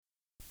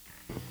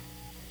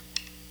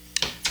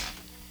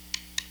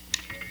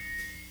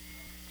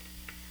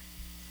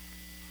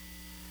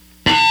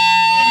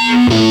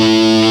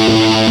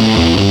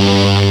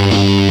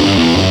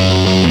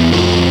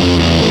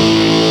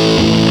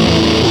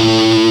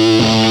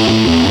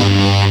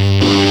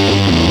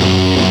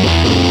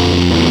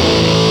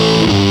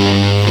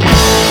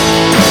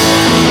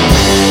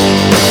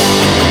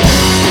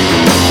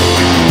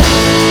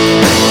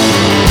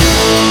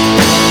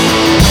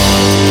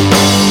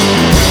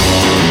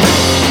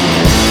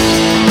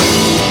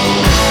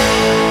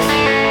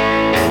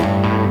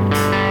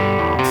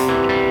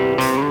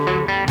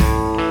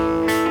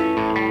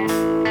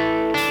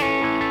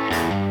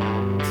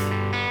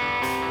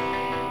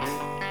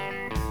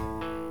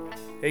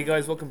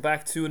guys, welcome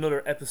back to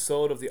another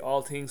episode of the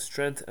All Things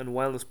Strength and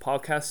Wellness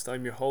podcast.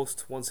 I'm your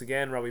host once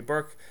again, Robbie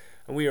Burke,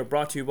 and we are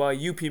brought to you by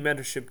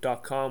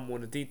upmentorship.com,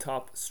 one of the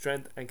top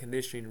strength and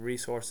conditioning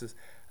resources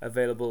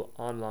available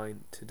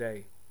online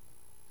today.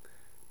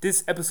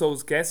 This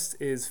episode's guest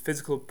is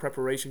physical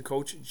preparation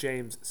coach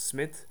James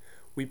Smith.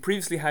 We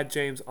previously had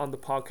James on the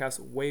podcast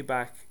way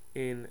back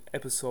in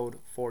episode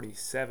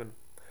 47.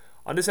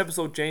 On this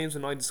episode, James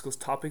and I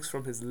discussed topics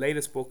from his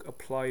latest book,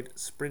 Applied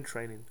Sprint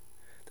Training.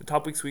 The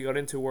topics we got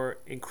into were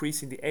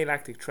increasing the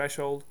alactic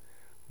threshold,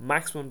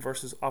 maximum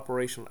versus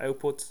operational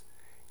outputs,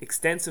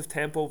 extensive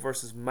tempo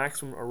versus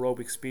maximum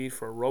aerobic speed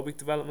for aerobic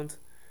development,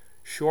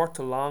 short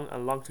to long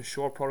and long to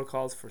short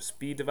protocols for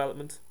speed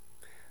development,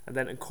 and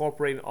then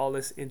incorporating all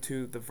this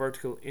into the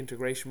vertical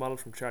integration model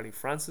from Charlie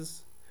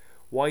Francis,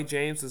 why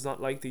James does not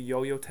like the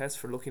yo-yo test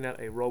for looking at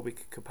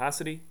aerobic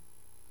capacity,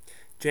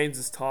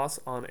 James's thoughts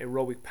on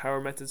aerobic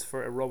power methods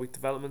for aerobic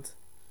development,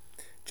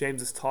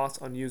 James's thoughts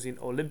on using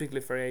Olympic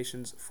lift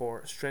variations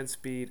for strength,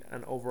 speed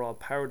and overall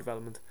power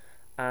development,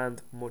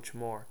 and much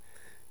more.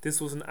 This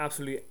was an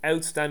absolutely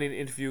outstanding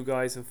interview,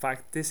 guys. In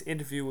fact, this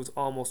interview was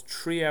almost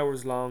 3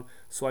 hours long,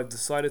 so I've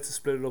decided to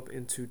split it up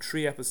into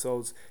 3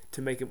 episodes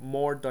to make it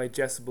more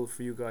digestible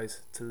for you guys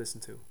to listen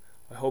to.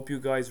 I hope you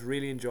guys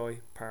really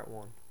enjoy part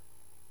 1.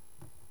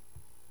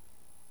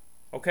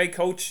 Okay,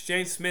 Coach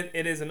James Smith,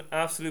 it is an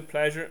absolute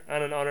pleasure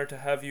and an honour to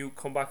have you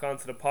come back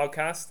onto the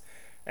podcast.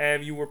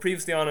 You were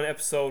previously on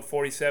episode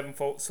 47,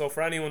 so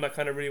for anyone that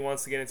kind of really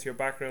wants to get into your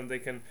background, they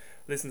can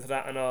listen to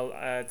that, and I'll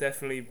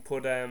definitely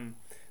put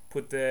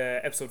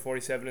the episode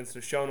 47 into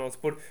the show notes.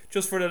 But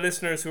just for the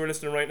listeners who are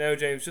listening right now,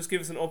 James, just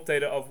give us an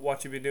update of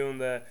what you've been doing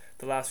the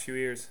last few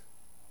years.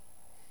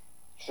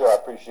 Sure, I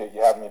appreciate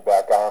you having me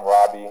back on,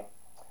 Robbie.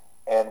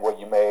 And what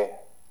you may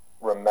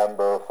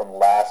remember from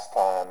last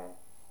time,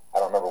 I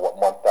don't remember what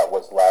month that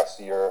was last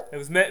year. It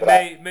was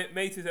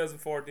May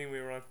 2014 we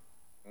were on.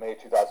 May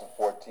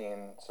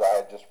 2014, so I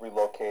had just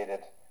relocated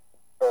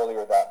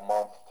earlier that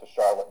month to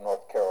Charlotte,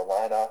 North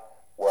Carolina,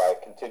 where I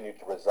continue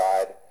to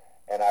reside,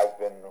 and I've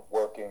been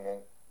working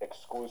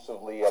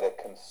exclusively at a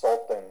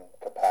consulting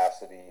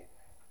capacity.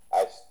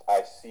 I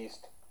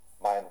ceased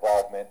my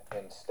involvement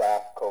in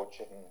staff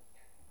coaching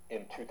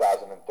in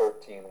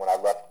 2013 when I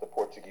left the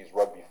Portuguese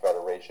Rugby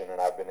Federation, and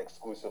I've been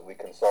exclusively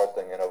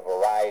consulting in a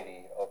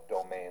variety of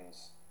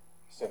domains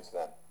since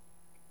then.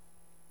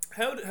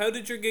 How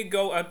did your gig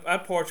go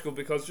at Portugal?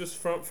 Because just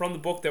from the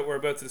book that we're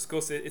about to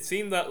discuss, it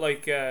seemed that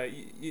like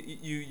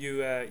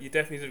you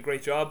definitely did a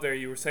great job there.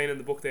 You were saying in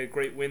the book they had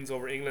great wins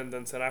over England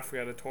and South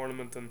Africa at a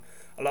tournament, and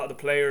a lot of the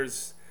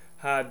players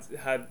had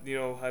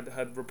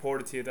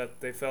reported to you that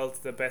they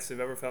felt the best they've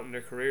ever felt in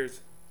their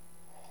careers.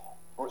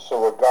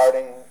 So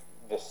regarding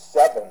the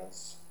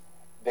sevens,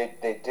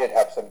 they did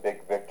have some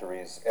big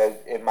victories.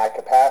 In my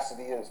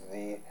capacity as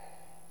the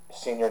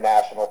senior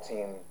national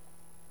team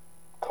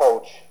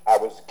coach, I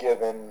was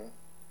given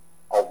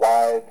a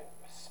wide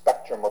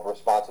spectrum of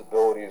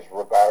responsibilities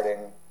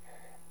regarding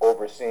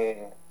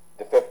overseeing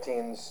the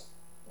 15s,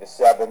 the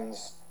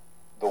 7s,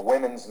 the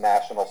women's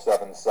national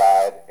 7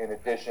 side, in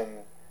addition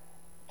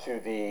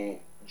to the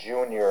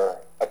junior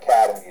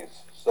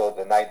academies, so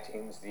the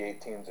 19s, the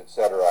 18s,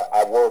 etc.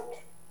 I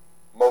worked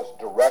most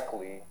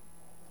directly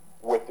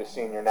with the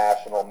senior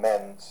national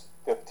men's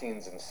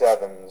 15s and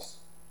 7s,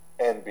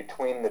 and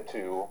between the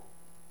two,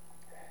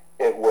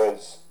 it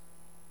was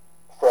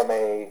from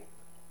a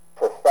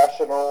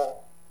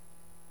professional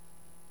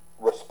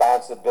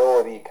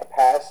responsibility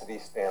capacity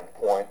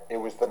standpoint, it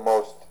was the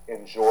most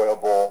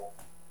enjoyable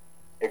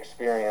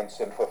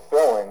experience and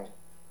fulfilling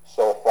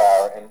so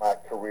far in my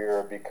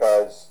career,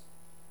 because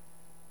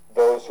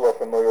those who are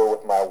familiar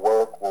with my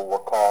work will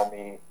recall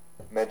me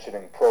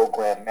mentioning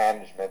program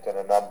management in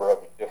a number of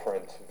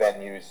different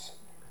venues,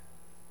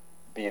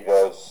 be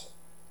those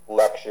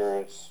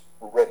lectures,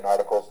 written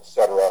articles,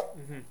 etc.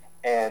 Mm-hmm.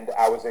 And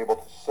I was able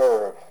to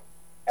serve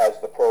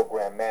as the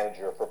program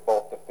manager for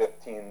both the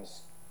 15s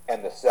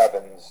and the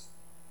 7s,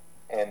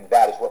 and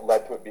that is what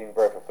led to it being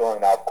very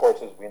fulfilling. Now, of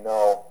course, as we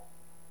know,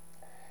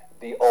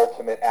 the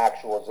ultimate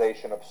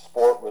actualization of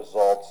sport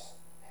results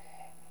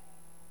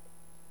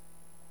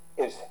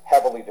is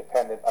heavily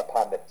dependent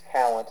upon the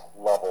talent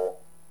level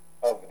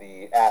of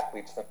the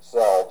athletes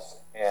themselves,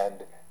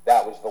 and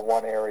that was the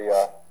one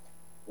area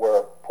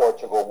where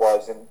Portugal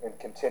was and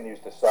continues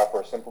to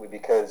suffer, simply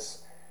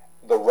because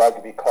the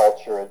rugby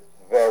culture is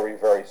very,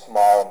 very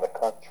small in the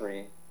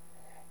country,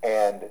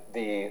 and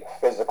the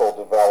physical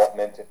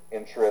development and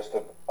interest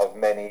of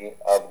many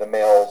of the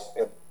males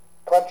in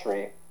the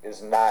country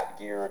is not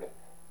geared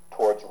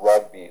towards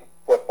rugby.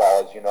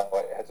 Football, as you know,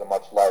 it has a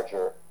much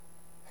larger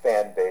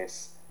fan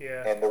base,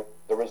 and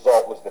the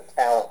result was the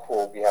talent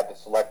pool we had to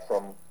select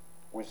from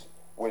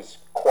was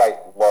quite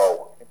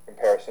low in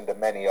comparison to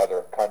many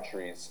other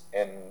countries,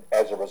 and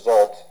as a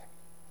result,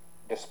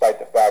 despite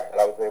the fact that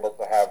I was able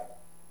to have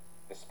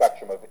the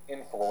spectrum of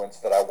influence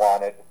that I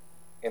wanted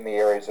in the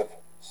areas of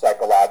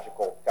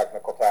psychological,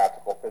 technical,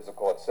 tactical,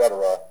 physical,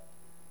 etc.,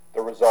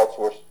 the results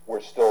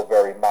were still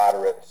very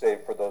moderate,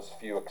 save for those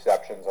few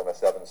exceptions on the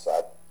 7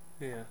 side.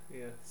 Yeah.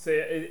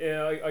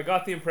 So I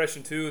got the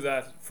impression too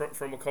that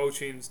from a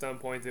coaching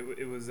standpoint,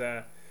 it was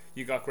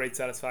you got great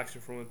satisfaction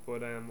from it.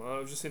 But I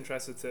was just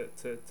interested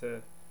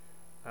to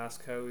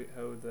ask how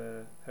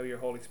your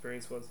whole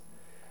experience was.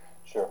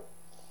 Sure.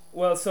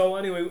 Well, so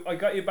anyway, I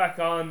got you back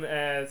on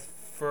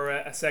for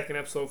a second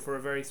episode for a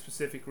very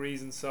specific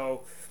reason.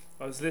 So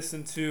I was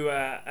listening to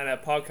a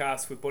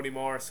podcast with Buddy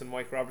Morris and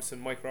Mike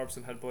Robertson. Mike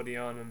Robertson had Buddy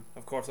on, and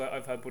of course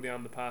I've had Buddy on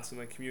in the past, and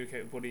I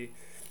communicate with Buddy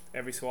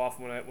every so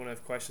often when I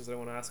have questions that I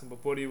want to ask him.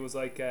 But Buddy was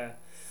like,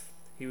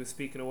 he was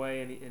speaking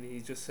away, and he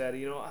just said,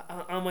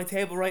 on my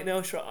table right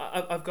now, sure,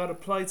 I've got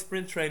Applied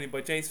Sprint Training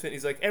by James Fitton.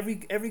 He's like,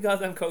 every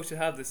goddamn coach should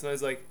have this, and I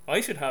was like,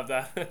 I should have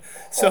that.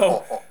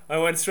 So I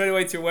went straight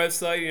away to your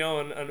website,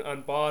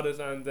 and bought it,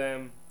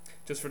 and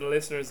just for the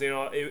listeners,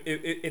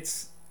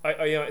 it's.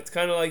 It's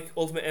kind of like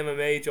Ultimate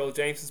MMA, Joel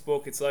Jameson's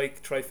book. It's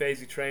like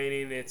Triphasic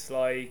Training. It's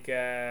like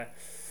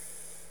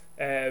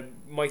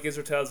Mike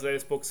Israel's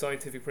latest book,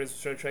 Scientific Principles of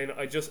Strength Training.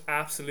 I just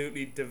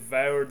absolutely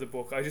devoured the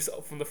book. I just,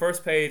 from the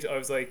first page, I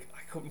was like,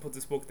 I couldn't put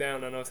this book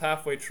down, and I was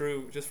halfway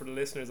through, just for the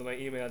listeners, and I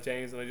emailed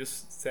James, and I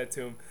just said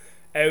to him,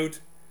 out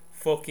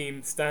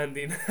fucking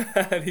standing.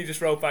 And he just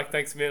wrote back,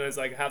 thanks to me, and I was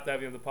like, I have to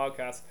have you on the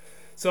podcast.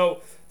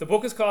 So the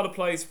book is called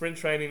Applied Sprint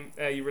Training.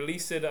 You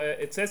released it.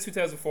 It says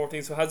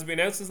 2014. So has it been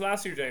out since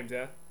last year, James?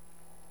 Yeah.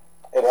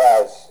 It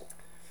has.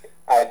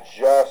 I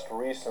just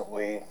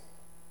recently.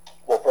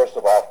 Well, first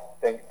of all,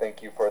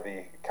 thank you for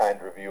the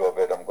kind review of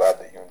it. I'm glad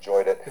that you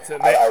enjoyed it. It's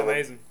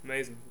amazing.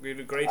 You did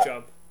a great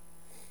job.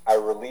 I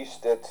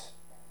released it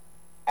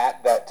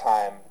at that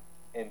time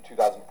in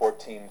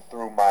 2014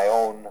 through my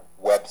own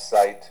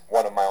website,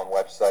 one of my own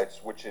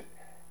websites, which it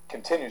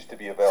continues to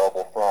be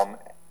available from,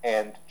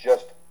 and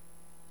just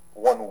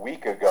 1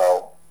 week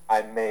ago,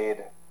 I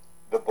made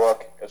the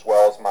book, as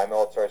well as my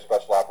military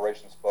special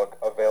operations book,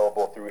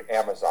 available through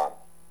Amazon.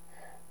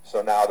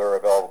 So now they're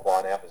available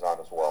on Amazon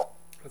as well.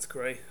 That's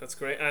great.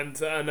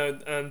 And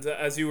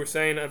as you were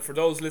saying, and for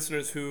those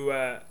listeners who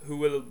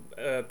will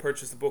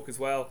purchase the book as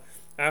well,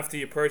 after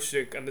you purchase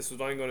it, and this is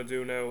what I'm going to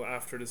do now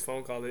after this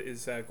phone call,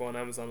 is go on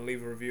Amazon and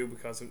leave a review,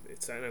 because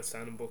it's an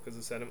outstanding book, as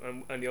I said,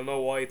 and you'll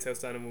know why it's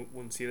outstanding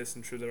once you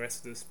listen through the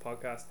rest of this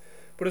podcast.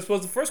 But I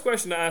suppose the first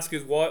question to ask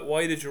is,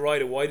 why did you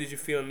write it? Why did you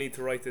feel a need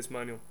to write this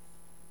manual?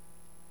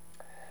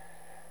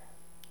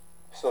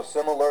 So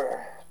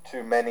similar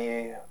to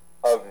many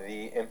of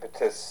the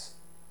impetus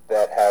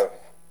that have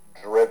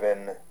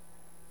driven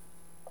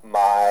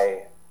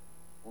my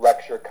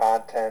lecture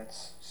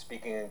contents,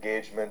 speaking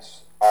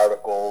engagements,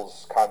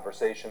 articles,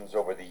 conversations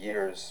over the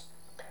years,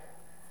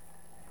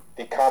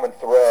 the common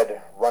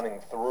thread running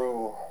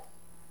through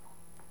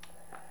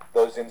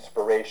those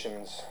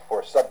inspirations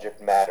for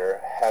subject matter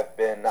have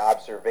been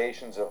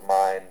observations of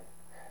mine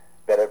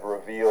that have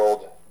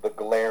revealed the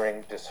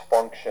glaring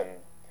dysfunction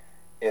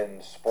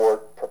in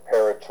sport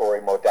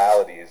preparatory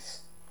modalities,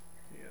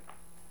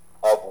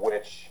 of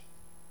which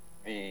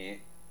the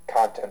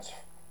contents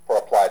for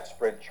Applied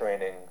Sprint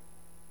Training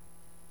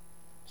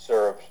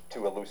serve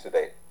to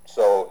elucidate.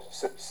 So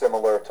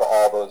similar to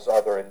all those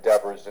other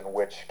endeavors, in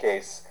which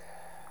case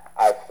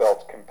I've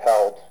felt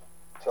compelled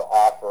to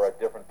offer a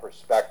different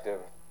perspective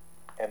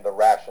and the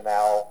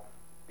rationale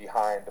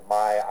behind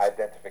my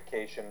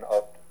identification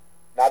of,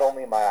 not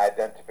only my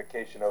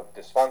identification of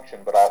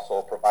dysfunction, but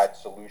also provide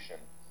solution.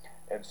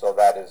 And so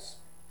that is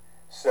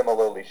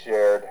similarly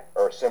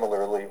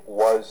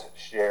was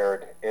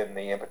shared in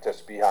the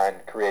impetus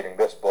behind creating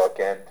this book,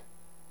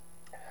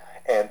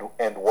 and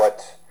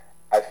what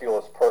I feel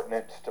is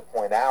pertinent to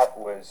point out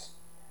was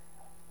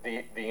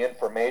the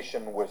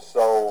information was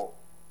so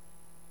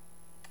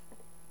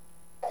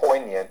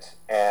poignant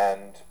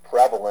and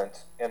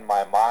prevalent in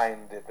my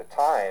mind at the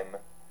time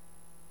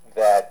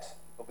that,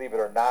 believe it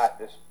or not,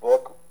 this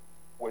book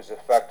was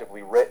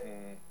effectively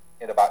written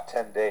in about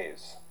 10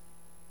 days.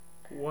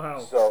 Wow.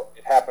 So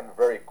it happened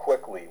very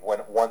quickly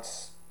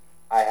once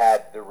I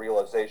had the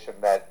realization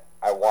that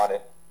I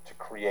wanted to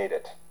create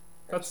it.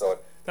 That's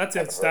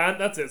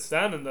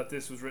outstanding that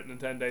this was written in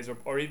 10 days,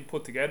 or even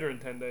put together in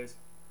 10 days.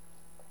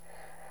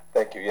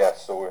 Thank you,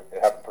 yes. So it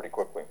happened pretty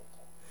quickly.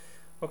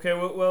 Okay,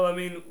 well, I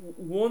mean,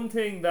 one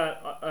thing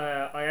that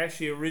I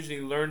actually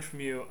originally learned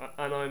from you,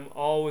 and I'm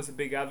always a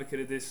big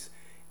advocate of this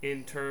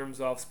in terms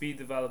of speed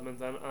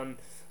development, and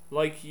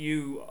like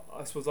you,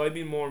 I suppose I've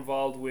been more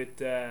involved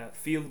with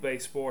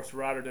field-based sports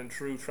rather than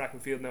true track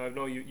and field. Now, I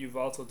know you've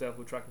also dealt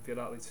with track and field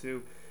athletes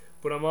too,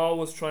 but I'm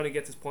always trying to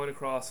get this point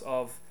across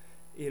of,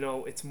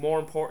 it's more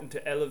important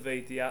to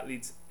elevate the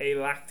athlete's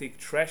alactic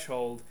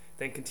threshold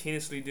than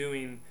continuously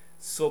doing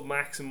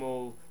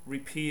submaximal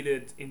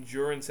repeated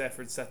endurance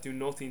efforts that do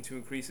nothing to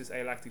increase this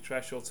alactic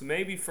threshold. So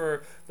maybe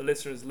for the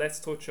listeners, let's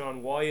touch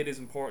on why it is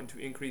important to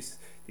increase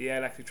the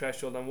alactic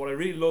threshold. And what I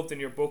really loved in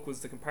your book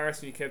was the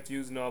comparison you kept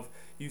using of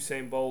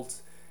Usain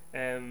Bolt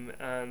and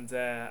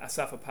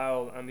Asafa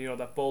Powell, and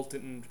that Bolt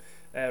didn't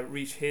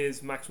reach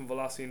his maximum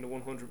velocity in the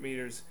 100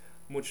 meters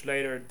much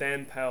later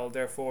than Powell,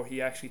 therefore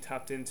he actually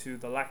tapped into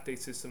the lactate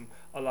system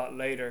a lot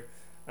later.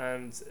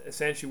 And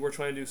essentially, we're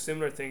trying to do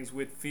similar things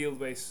with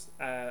field-based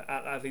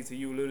athletes that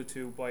you alluded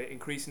to by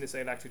increasing this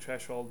alactic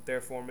threshold,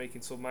 therefore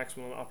making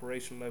submaximal and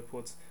operational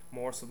outputs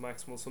more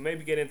submaximal. So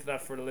maybe get into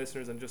that for the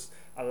listeners and just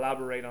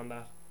elaborate on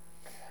that.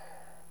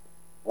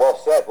 Well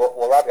said.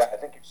 Well, Robbie, I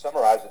think you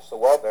summarized it so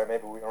well there.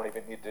 Maybe we don't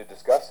even need to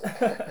discuss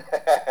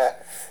it.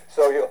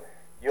 So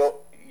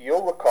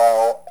you'll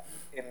recall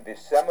in the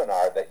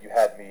seminar that you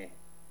had me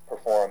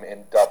perform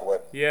in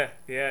Dublin. Yeah.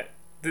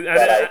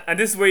 And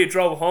this is where you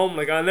drove home.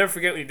 Like, I'll never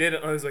forget when you did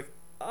it. I was like,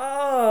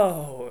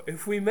 oh,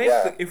 if we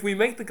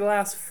make the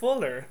glass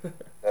fuller.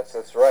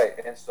 That's right.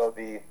 And so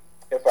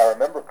if I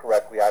remember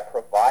correctly, I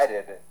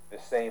provided the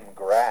same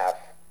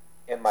graph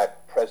in my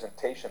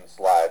presentation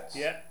slides.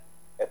 Yeah.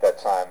 At that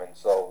time, and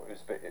so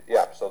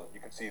so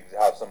you can see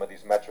how some of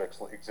these metrics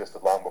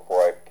existed long before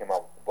I came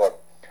out with the book.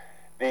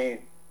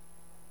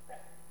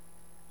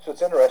 So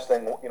it's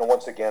interesting,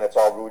 once again, it's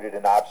all rooted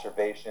in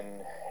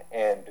observation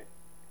and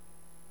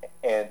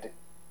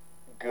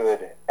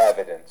good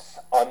evidence,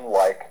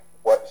 unlike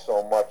what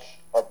so much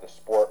of the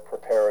sport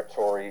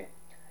preparatory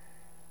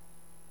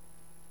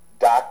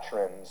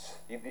doctrines,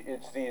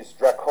 it's these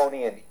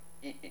draconian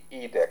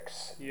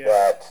edicts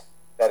that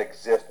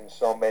exist in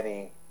so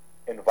many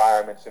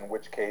environments, in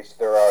which case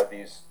there are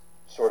these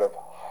sort of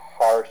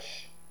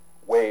harsh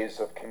ways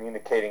of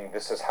communicating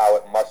this is how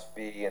it must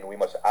be and we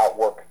must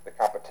outwork the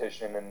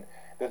competition, and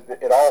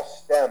it all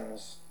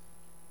stems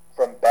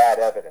from bad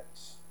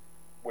evidence,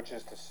 which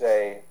is to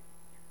say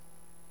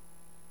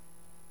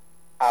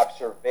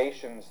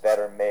observations that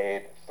are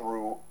made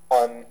through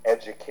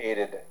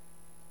uneducated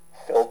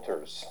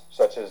filters,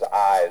 such as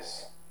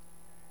eyes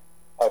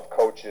of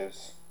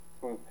coaches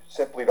who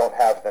simply don't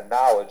have the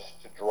knowledge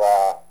to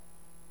draw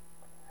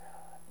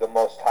the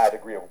most high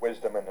degree of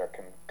wisdom in their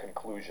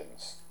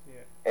conclusions.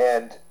 Yeah.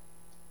 And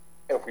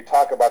if we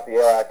talk about the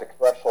alactic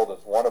threshold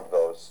as one of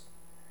those,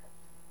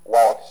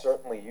 while it's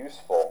certainly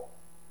useful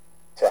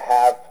to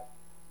have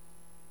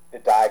the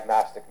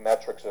diagnostic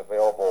metrics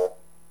available,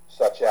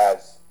 such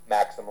as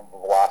maximum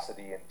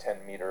velocity in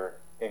 10-meter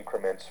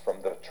increments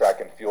from the track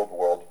and field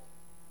world,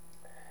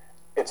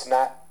 it's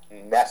not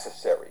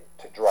necessary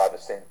to draw the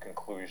same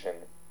conclusion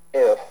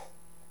if,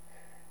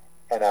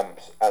 and I'm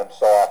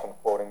so often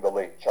quoting the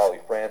late Charlie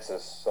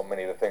Francis, so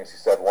many of the things he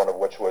said, one of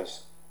which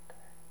was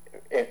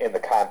in the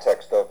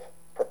context of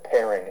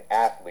preparing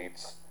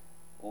athletes,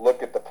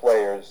 look at the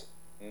players,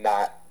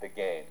 not the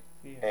game.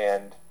 Yeah.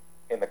 And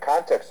in the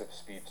context of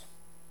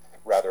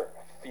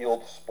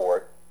field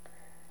sport,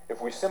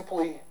 if we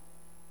simply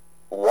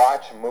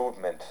watch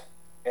movement,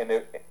 and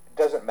it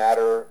doesn't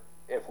matter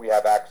if we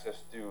have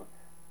access to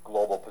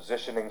global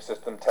positioning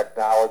system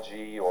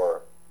technology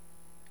or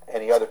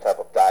any other type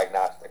of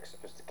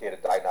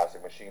sophisticated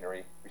diagnostic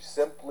machinery, we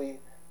simply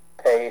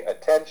pay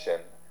attention,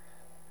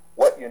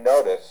 what you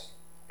notice,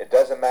 it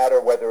doesn't matter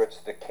whether it's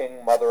the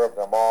king mother of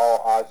them all,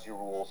 Aussie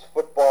Rules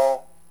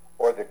football,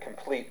 or the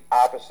complete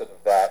opposite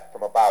of that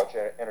from a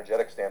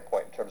bioenergetic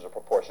standpoint in terms of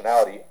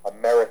proportionality,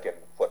 American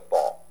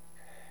football.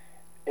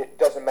 It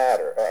doesn't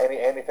matter,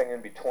 anything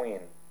in between.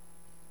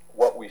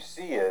 What we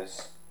see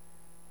is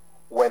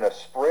when a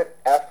sprint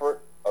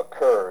effort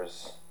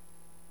occurs,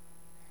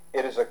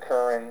 it is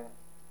occurring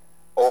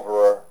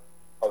over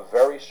a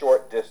very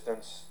short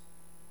distance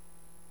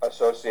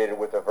associated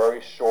with a very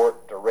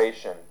short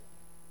duration,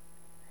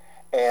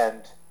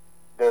 and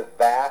the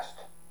vast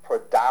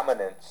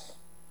predominance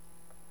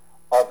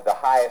of the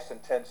highest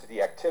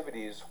intensity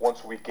activities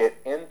once we get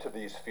into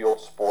these field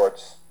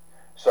sports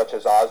such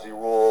as Aussie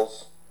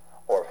Rules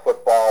or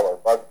football or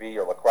rugby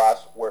or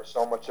lacrosse, where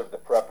so much of the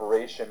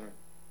preparation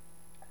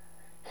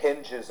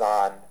hinges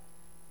on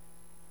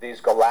these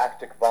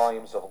galactic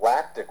volumes of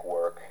lactic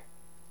work,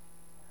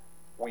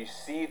 we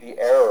see the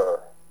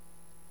error.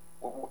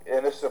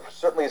 And this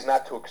certainly is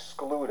not to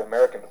exclude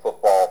American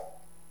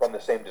football from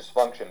the same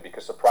dysfunction,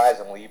 because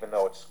surprisingly, even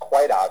though it's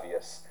quite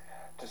obvious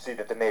to see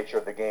that the nature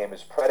of the game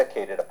is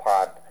predicated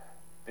upon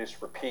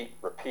this repeat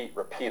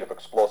of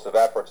explosive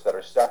efforts that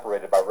are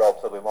separated by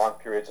relatively long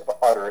periods of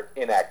utter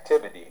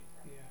inactivity,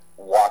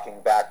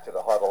 walking back to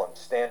the huddle and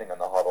standing in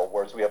the huddle,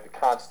 whereas we have the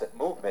constant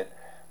movement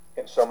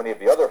in so many of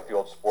the other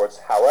field sports.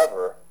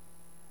 However,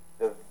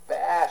 the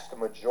vast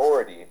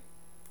majority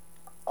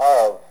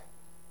of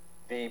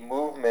the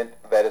movement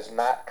that is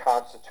not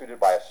constituted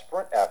by a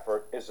sprint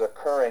effort is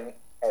occurring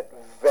at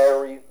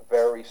very,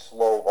 very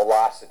slow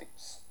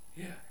velocities.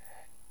 Yeah.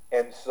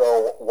 And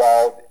so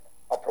while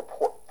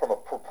from a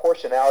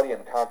proportionality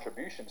and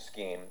contribution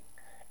scheme,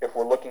 if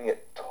we're looking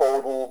at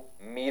total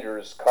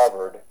meters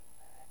covered,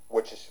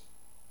 which is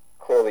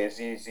clearly is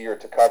easier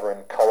to cover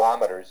in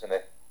kilometers in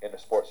a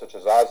sport such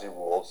as Aussie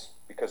Rules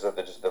because of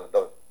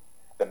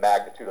the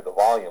magnitude of the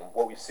volume,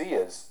 what we see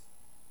is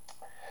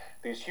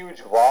these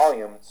huge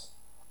volumes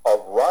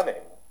of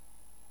running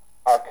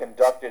are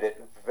conducted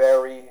at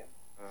very,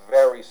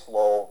 very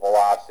slow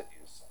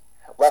velocities,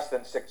 less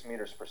than 6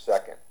 meters per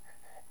second.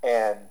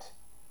 And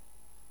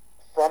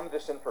from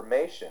this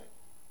information,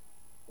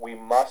 we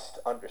must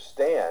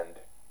understand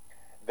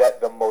that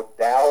the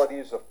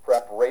modalities of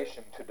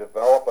preparation to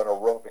develop an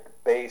aerobic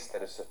base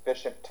that is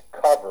sufficient to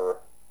cover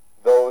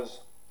those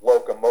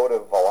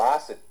locomotive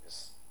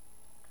velocities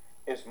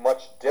is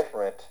much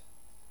different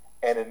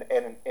and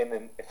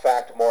in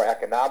fact more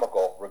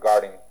economical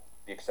regarding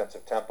the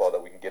extensive tempo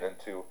that we can get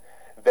into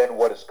than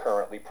what is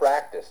currently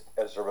practiced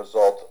as a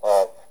result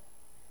of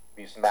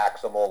these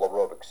maximal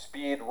aerobic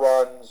speed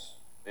runs,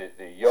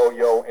 the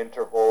yo-yo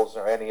intervals,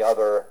 or any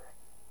other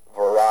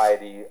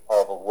variety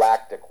of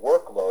lactic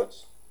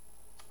workloads.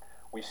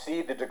 We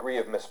see the degree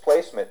of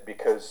misplacement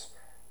because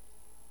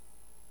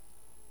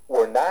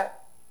we're not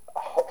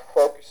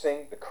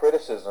focusing the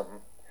criticism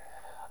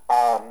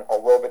on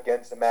aerobic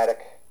enzymatic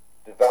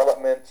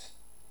development.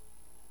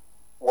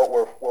 What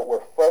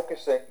we're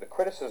focusing the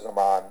criticism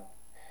on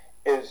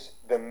is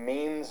the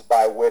means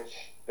by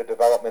which the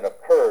development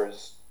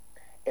occurs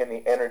and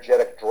the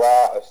energetic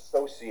draw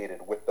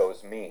associated with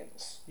those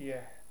means.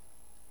 Yeah.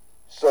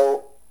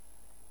 So,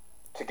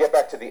 to get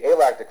back to the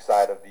alactic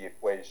side of the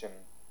equation,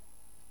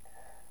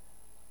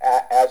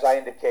 as I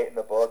indicate in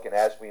the book and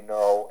as we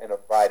know in a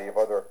variety of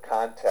other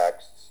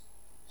contexts,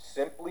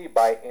 simply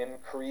by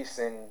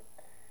increasing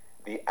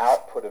the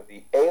output of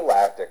the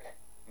alactic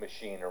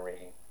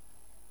machinery,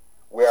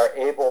 we are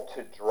able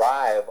to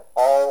drive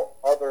all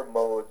other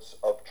modes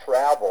of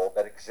travel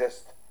that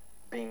exist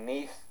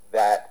beneath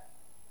that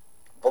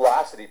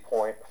velocity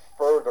point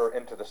further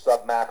into the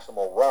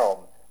submaximal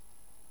realm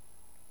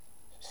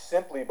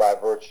simply by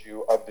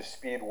virtue of the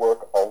speed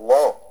work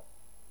alone.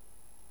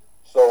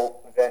 So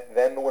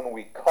then when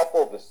we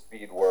couple the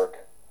speed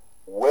work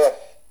with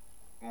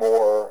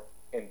more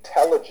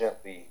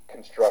intelligently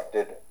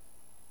constructed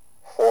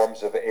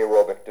forms of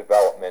aerobic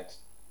development,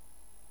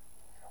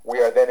 we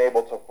are then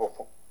able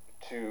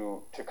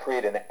to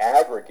create an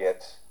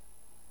aggregate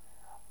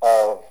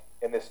of,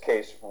 in this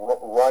case,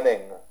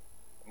 running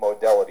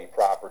modality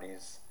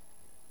properties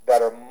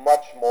that are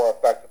much more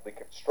effectively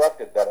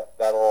constructed,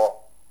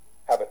 that'll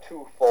have a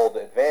twofold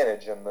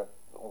advantage. In the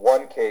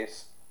one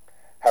case,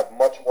 have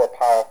much more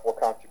powerful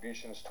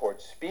contributions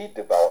towards speed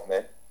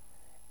development,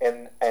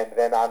 and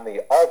then on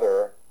the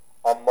other,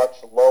 a much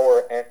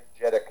lower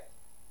energetic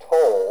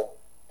toll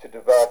to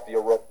develop the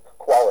aerobic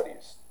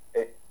qualities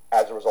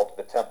as a result of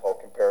the tempo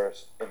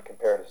in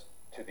comparison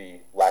to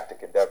the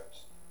lactic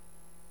endeavors.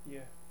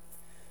 Yeah.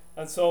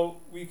 And so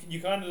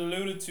you kind of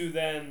alluded to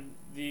then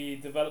the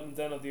development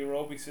then of the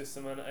aerobic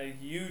system, and a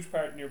huge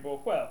part in your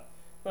book, well,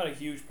 not a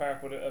huge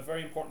part, but a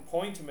very important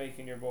point to make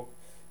in your book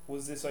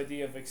was this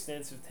idea of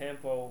extensive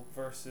tempo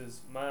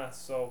versus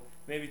mass. So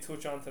maybe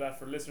touch on to that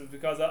for listeners,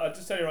 because I'll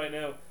just tell you right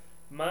now,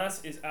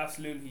 mass is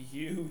absolutely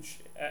huge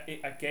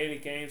at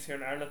Gaelic games here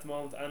in Ireland at the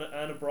moment,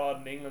 and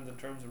abroad in England in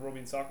terms of rugby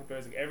and soccer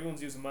players. Like,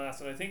 everyone's using mass,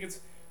 and I think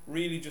it's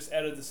really just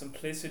out of the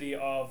simplicity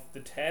of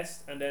the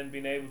test, and then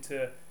being able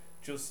to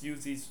just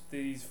use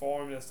these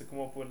formulas to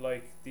come up with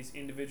like these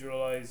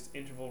individualized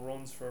interval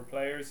runs for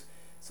players.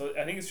 So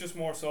I think it's just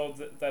more so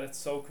that it's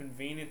so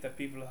convenient that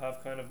people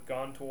have kind of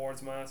gone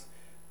towards mass.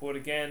 But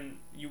again,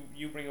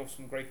 you bring up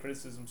some great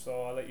criticism,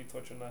 so I'll let you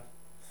touch on that.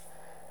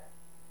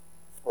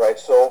 Right.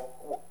 So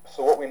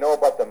what we know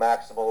about the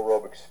maximal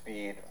aerobic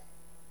speed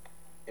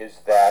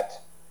is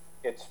that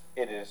it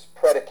is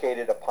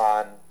predicated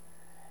upon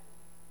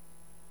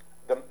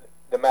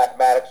the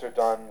mathematics are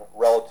done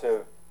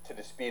relative to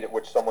the speed at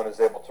which someone is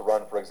able to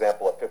run, for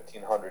example, a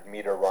 1,500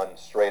 meter run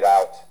straight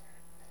out,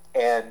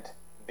 and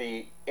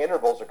the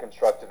intervals are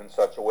constructed in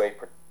such a way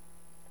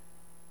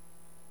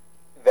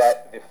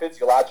that the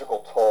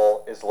physiological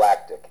toll is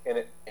lactic,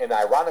 and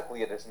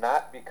ironically, it is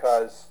not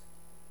because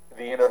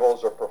the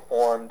intervals are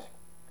performed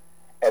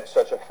at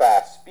such a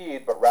fast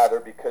speed, but rather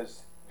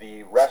because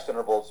the rest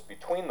intervals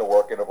between the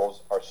work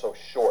intervals are so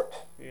short.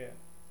 Yeah.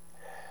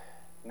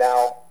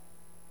 Now,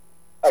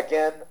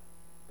 again,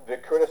 the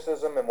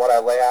criticism and what I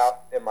lay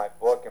out in my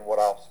book and what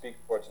I'll speak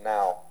towards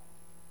now,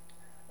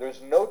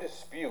 there's no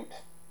dispute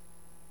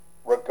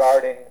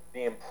regarding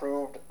the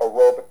improved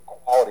aerobic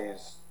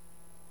qualities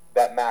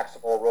that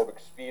maximal aerobic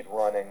speed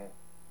running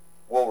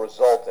will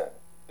result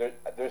in.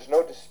 There's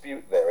no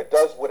dispute there. It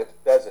does what it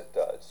says it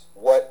does.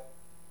 What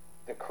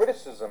the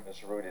criticism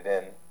is rooted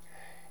in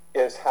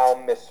is how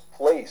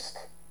misplaced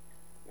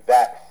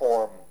that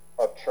form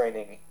of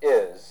training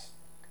is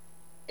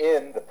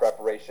in the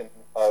preparation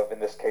of, in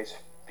this case,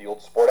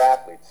 field sport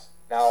athletes.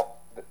 Now,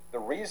 the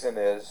reason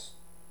is,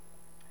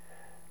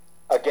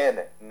 again,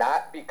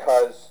 not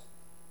because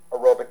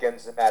aerobic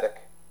enzymatic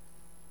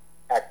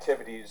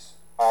activities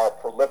are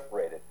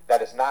proliferated.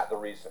 That is not the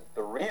reason.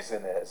 The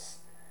reason is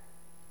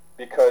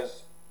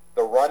because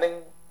the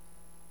running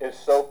is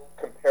so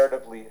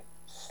comparatively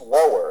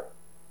slower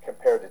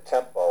compared to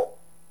tempo,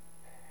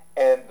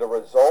 and the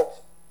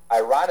result,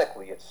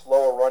 ironically, it's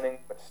slower running,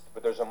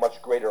 but there's a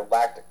much greater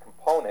lactic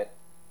component,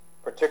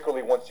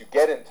 particularly once you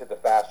get into the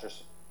faster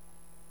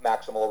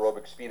maximal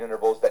aerobic speed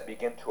intervals that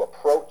begin to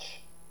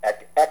approach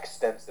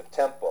extensive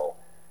tempo.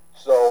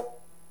 So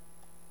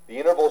the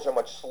intervals are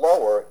much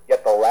slower,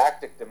 yet the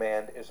lactic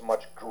demand is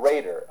much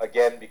greater,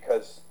 again,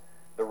 because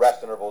the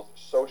rest intervals are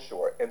so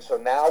short. And so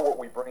now what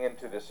we bring into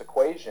into this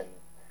equation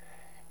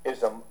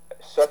is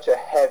such a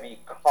heavy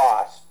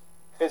cost,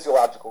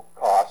 physiological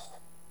cost,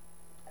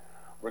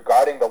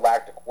 regarding the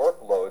lactic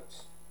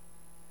workloads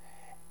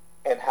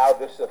and how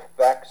this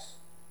affects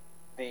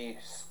the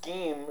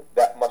scheme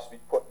that must be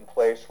put in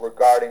place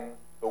regarding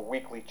the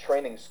weekly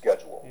training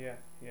schedule. Yeah,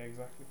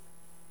 exactly.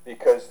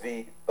 Because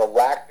the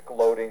lactic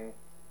loading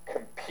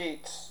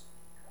competes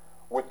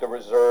with the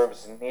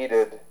reserves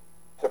needed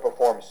to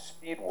perform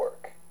speed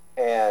work.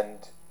 And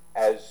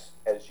as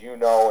you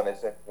know, and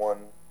as anyone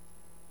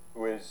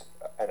who is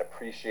an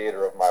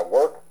appreciator of my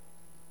work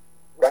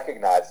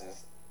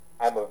recognizes,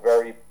 I'm a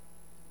very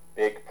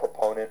big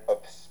proponent of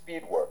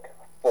speed work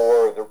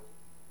for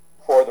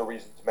the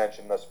reasons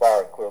mentioned thus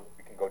far, and clearly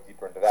we can go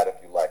deeper into that if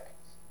you like.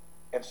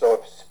 And so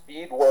if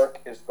speed work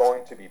is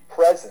going to be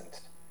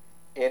present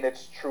in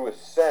its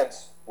truest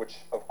sense, which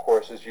of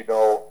course, as you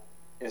know,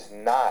 is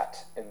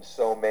not in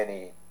so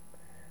many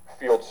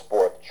field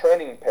sport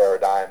training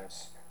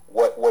paradigms,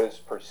 what is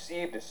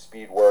perceived as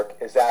speed work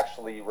is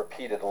actually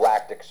repeated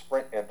lactic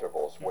sprint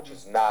intervals, which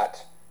is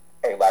not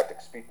a lactic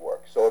speed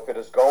work. So if it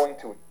is going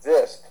to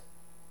exist,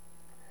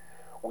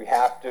 we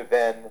have to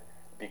then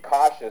be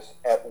cautious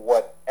at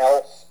what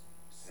else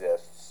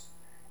exists.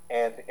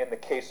 And in the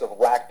case of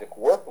lactic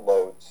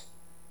workloads,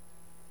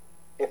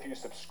 if you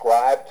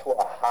subscribe to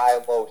a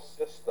high-low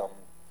system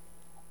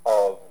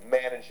of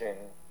managing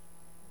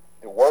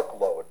the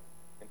workload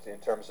in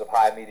terms of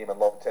high, medium, and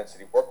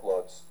low-intensity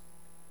workloads,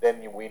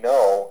 then we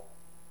know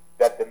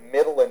that the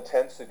middle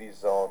intensity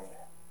zone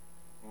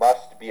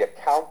must be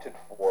accounted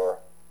for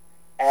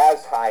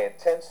as high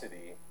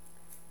intensity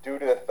due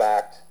to the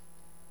fact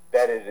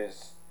that it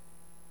is,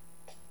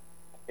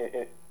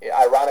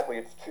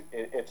 ironically,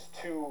 it's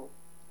too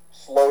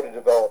slow to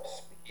develop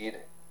speed,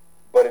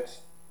 but it's,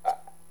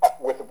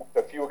 with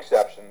a few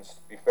exceptions,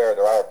 to be fair,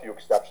 there are a few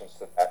exceptions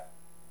to that.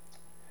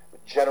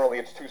 But generally,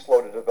 it's too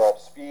slow to develop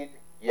speed,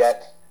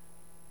 yet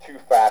too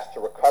fast to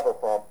recover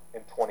from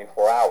in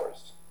 24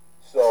 hours.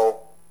 So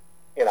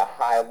in a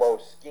high-low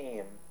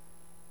scheme,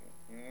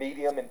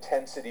 medium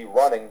intensity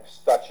running,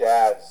 such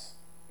as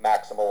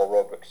maximal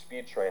aerobic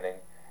speed training,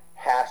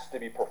 has to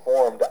be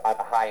performed on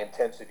a high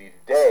intensity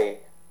day,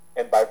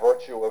 and by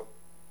virtue of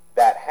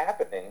that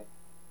happening,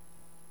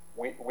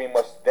 we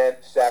must then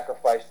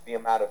sacrifice the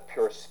amount of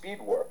pure speed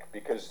work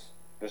because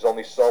there's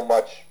only so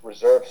much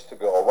reserves to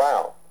go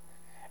around.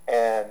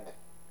 And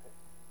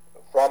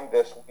from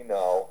this, we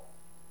know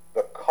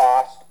the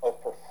cost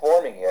of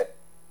performing it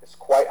is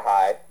quite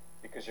high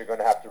because you're going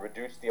to have to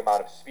reduce the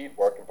amount of speed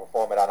work and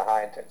perform it on a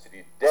high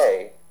intensity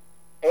day,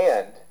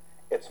 and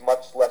it's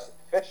much less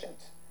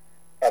efficient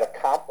at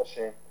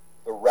accomplishing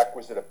the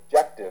requisite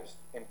objectives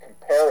in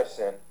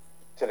comparison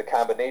to the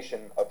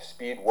combination of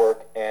speed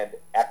work and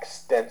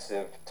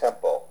extensive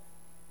tempo.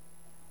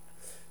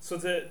 So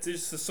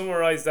just to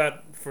summarize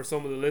that for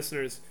some of the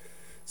listeners,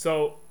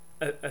 so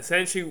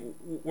essentially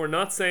we're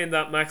not saying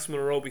that maximum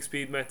aerobic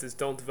speed methods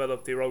don't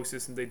develop the aerobic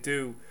system, they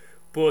do,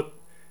 but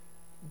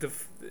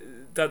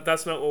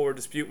that's not what we're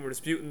disputing. We're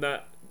disputing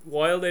that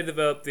while they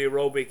develop the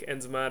aerobic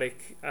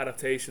enzymatic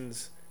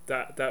adaptations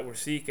that we're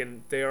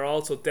seeking, they are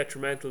also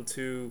detrimental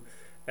to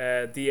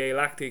the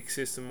alactic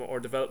system or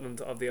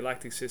development of the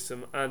alactic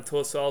system, and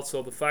thus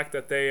also the fact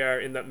that they are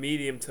in that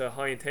medium to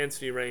high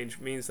intensity range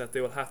means that they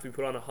will have to be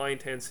put on a high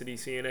intensity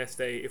CNS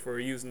day if we're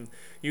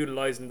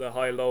utilizing the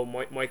high low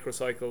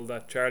microcycle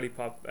that Charlie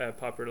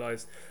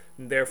popularized,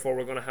 and therefore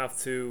we're going to have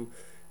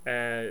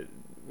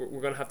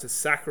to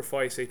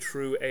sacrifice a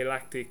true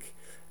alactic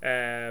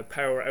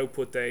power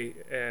output day,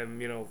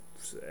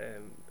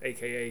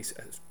 aka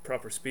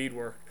proper speed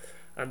work,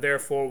 and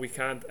therefore we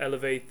can't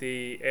elevate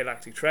the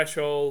alactic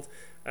threshold.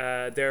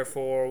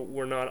 Therefore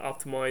we're not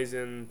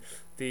optimizing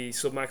the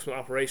submaximal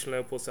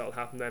operational outputs that will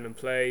happen then in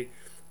play,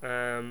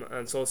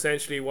 and so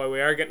essentially while we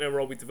are getting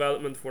aerobic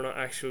development, we're not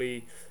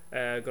actually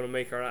going to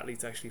make our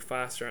athletes actually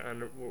faster,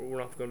 and we're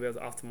not going to be able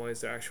to optimize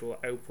their actual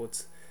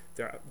outputs,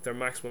 their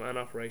maximal and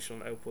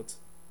operational outputs.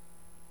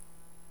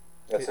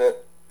 That's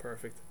it.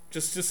 Perfect.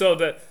 Just so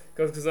that,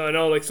 because I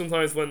know like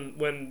sometimes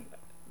when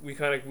we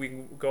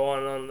can go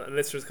on and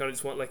listeners kind of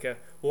just want like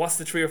what's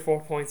the 3 or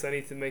 4 points I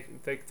need to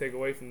take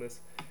away from this.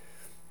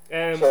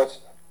 So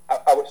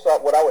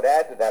what I would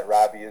add to that,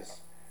 Robbie, is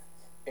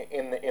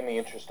in the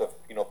interest of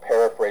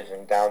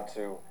paraphrasing down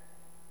to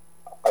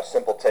a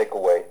simple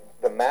takeaway.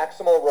 The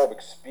maximal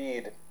aerobic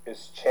speed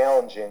is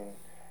challenging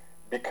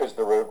because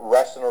the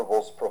rest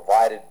intervals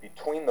provided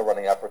between the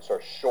running efforts are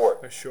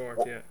short.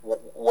 Yeah.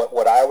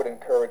 What I would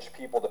encourage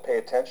people to pay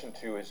attention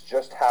to is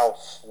just how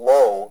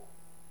slow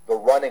the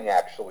running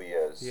actually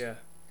is. Yeah.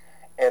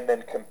 And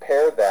then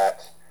compare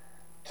that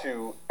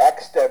to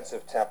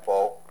extensive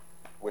tempo,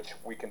 which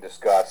we can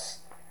discuss,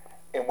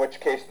 in which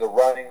case the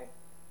running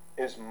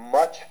is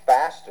much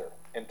faster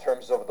in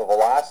terms of the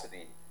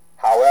velocity.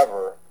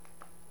 However,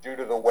 due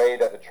to the way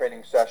that the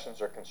training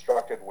sessions are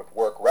constructed with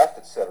work, rest,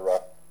 etc.,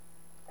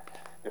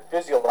 the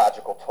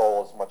physiological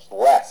toll is much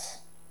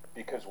less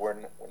because we're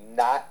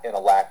not in a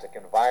lactic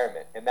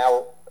environment. And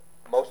now,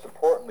 most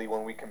importantly,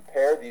 when we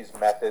compare these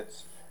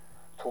methods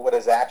to what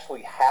is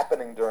actually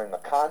happening during the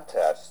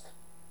contest,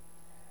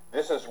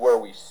 this is where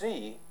we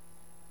see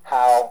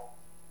how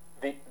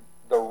the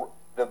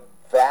the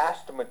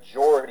vast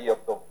majority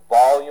of the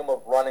volume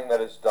of running that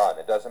is done,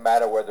 it doesn't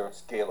matter whether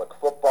it's Gaelic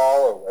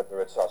football or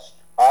whether it's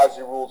Aussie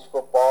rules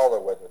football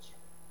or whether it's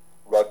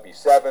rugby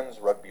sevens,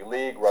 rugby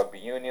league, rugby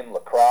union,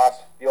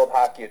 lacrosse, field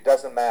hockey, it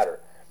doesn't matter.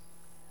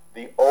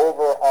 The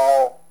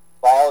overall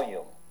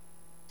volume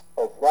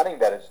of running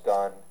that is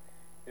done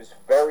is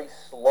very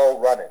slow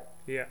running.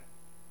 Yeah.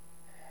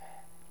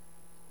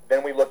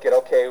 Then we look at,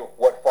 okay,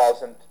 what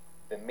falls in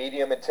the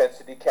medium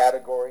intensity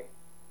category,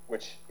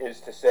 which is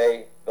to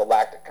say the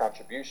lactic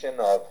contribution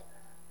of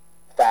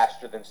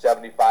faster than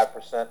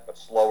 75% but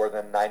slower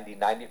than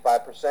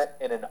 90-95%.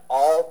 And in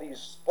all these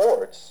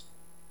sports,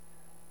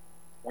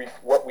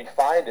 what we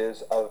find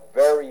is a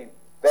very,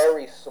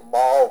 very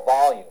small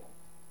volume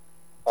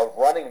of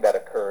running that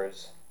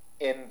occurs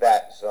in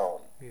that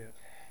zone. Yeah.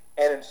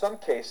 And in some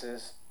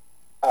cases,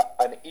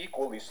 an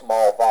equally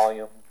small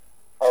volume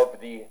of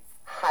the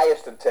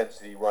highest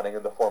intensity running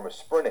in the form of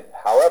sprinting.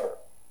 However,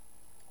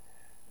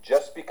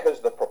 just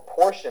because the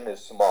proportion is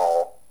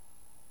small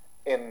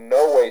in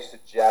no way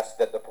suggests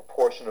that the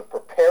proportion of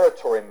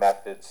preparatory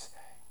methods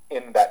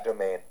in that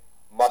domain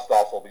must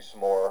also be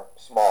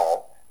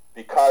small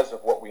because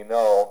of what we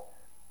know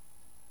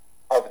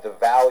of the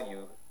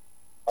value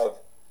of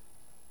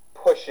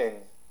pushing.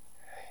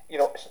 You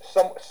know,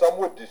 some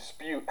would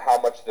dispute how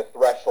much the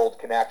threshold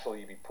can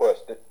actually be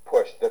pushed.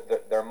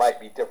 That there might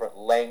be different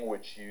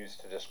language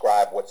used to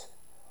describe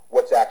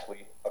what's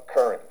actually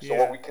occurring. So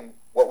Yeah.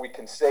 what we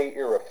can say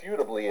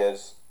irrefutably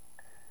is,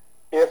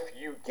 if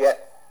you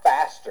get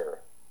faster,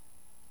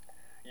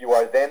 you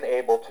are then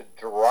able to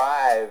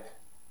drive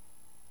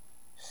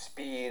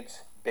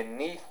speeds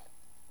beneath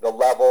the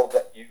level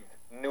that you've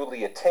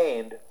newly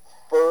attained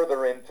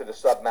further into the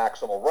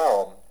submaximal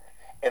realm,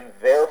 and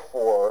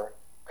therefore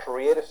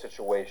create a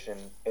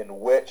situation in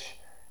which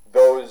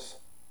those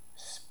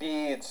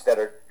speeds that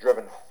are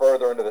driven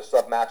further into the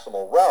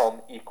submaximal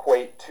realm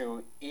equate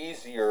to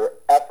easier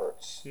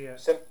efforts, Yeah.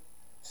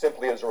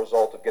 simply as a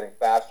result of getting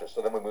faster.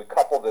 So then when we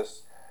couple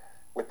this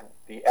with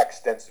the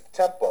extensive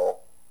tempo,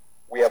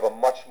 we have a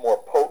much more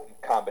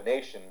potent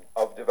combination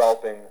of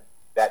developing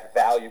that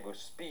valuable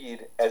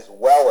speed as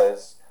well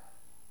as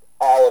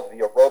all of the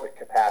aerobic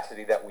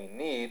capacity that we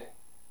need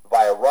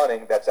via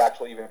running that's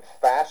actually even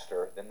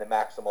faster than the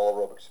maximal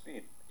aerobic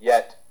speed,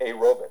 yet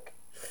aerobic.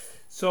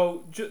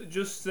 So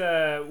just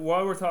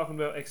while we're talking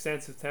about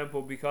extensive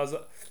tempo, because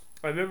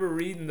I remember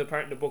reading the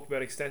part in the book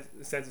about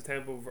extensive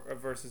tempo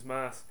versus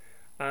mass,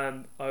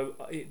 and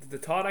the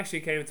thought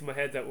actually came into my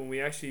head that when we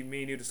actually,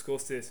 me and you,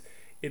 discussed this,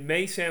 it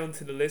may sound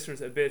to the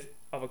listeners a bit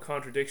of a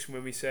contradiction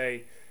when we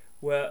say,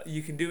 well,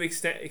 you can do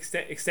extensive.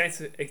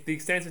 The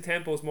extensive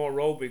tempo is more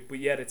aerobic, but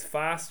yet it's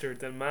faster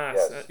than mass.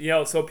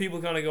 Yes. So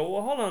people kind of go,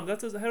 well, hold on, how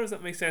does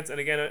that make sense? And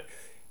again,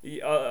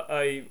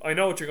 I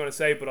know what you're going to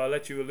say, but I'll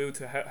let you allude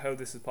to how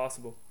this is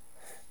possible.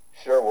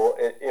 Sure. Well,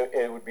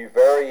 it would be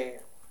very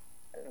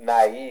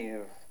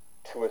naive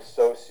to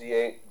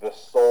associate the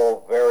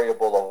sole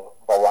variable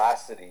of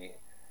velocity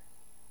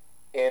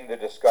in the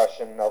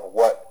discussion of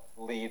what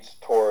leads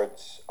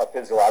towards a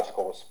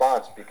physiological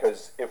response,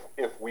 because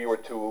if we were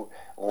to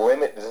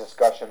limit the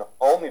discussion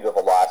only to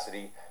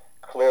velocity,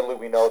 clearly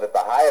we know that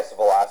the highest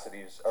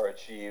velocities are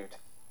achieved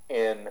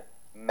in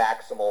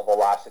maximal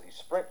velocity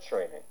sprint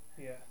training.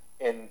 Yeah.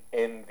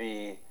 In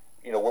the,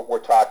 we're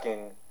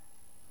talking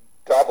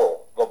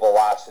double the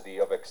velocity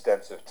of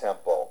extensive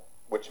tempo,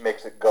 which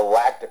makes it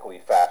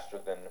galactically faster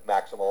than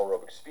maximal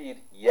aerobic speed,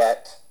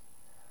 yet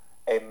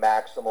a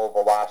maximal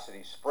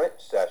velocity sprint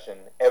session,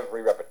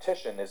 every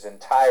repetition is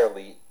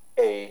entirely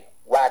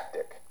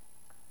alactic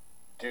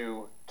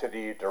due to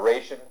the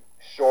duration,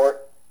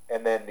 short,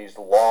 and then these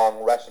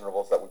long rest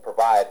intervals that we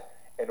provide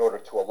in order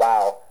to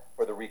allow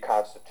for the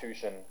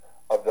reconstitution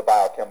of the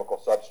biochemical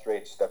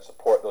substrates that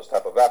support those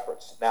type of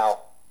efforts.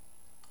 Now,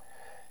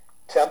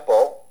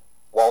 tempo,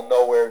 while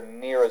nowhere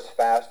near as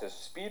fast as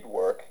speed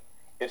work,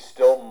 is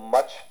still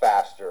much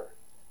faster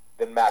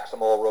than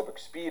maximal aerobic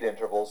speed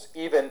intervals,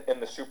 even in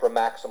the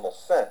supramaximal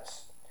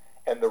sense.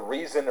 And the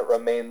reason it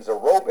remains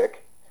aerobic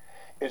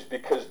is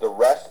because the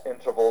rest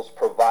intervals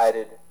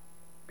provided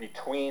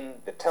between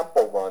the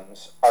tempo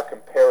runs are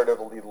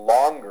comparatively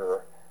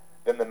longer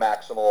than the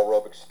maximal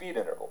aerobic speed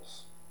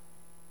intervals.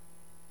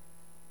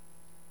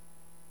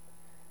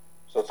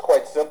 So it's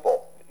quite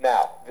simple.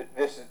 Now,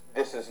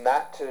 this is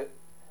not to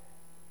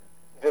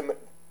the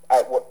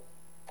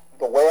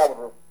way I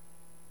would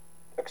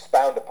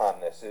expound upon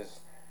this is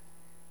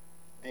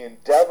the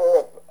endeavor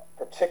of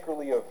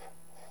particularly of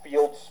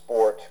field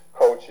sport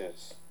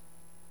coaches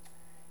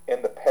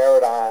in the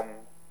paradigm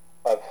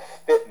of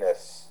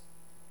fitness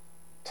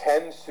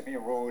tends to be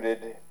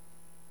rooted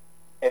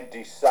and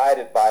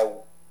decided by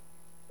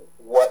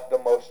what the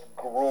most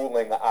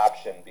grueling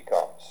option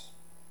becomes.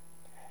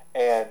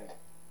 And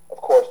of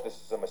course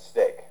this is a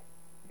mistake.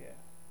 Yeah.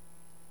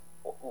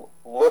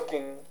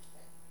 Looking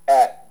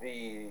at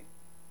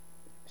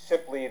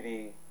simply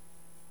the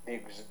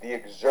the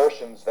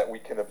exertions that we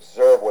can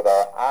observe with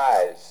our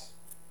eyes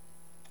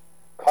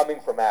coming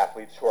from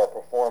athletes who are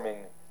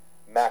performing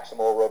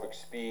maximal aerobic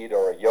speed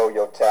or a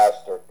yo-yo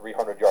test or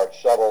 300-yard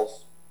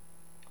shuttles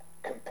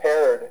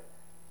compared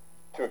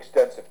to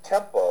extensive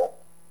tempo,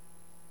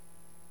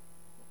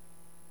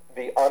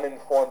 the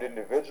uninformed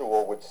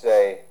individual would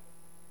say,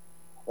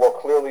 well,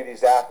 clearly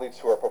these athletes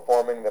who are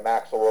performing the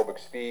maximal aerobic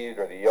speed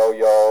or the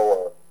yo-yo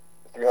or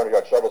the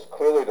 300-yard shuttles,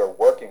 clearly they're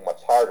working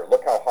much harder.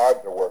 Look how hard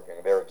they're working.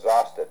 They're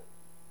exhausted.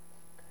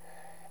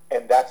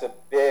 And that's a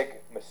big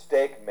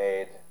mistake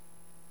made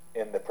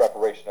in the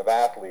preparation of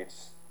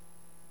athletes.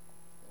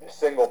 The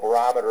single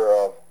barometer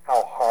of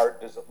how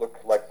hard does it look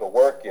like the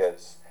work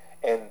is,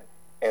 and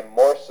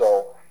more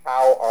so,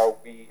 how are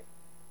we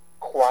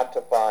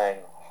quantifying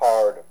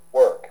hard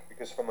work?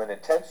 Because from an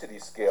intensity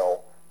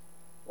scale,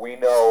 we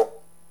know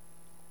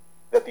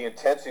that the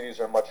intensities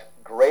are much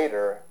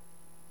greater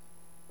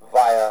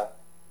via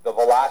the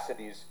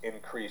velocities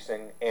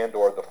increasing and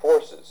or the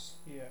forces.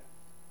 Yeah.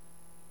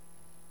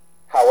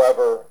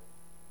 However,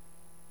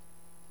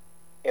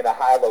 in a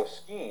high-low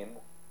scheme,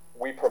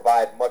 we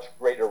provide much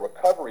greater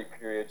recovery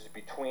periods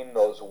between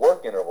those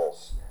work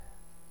intervals.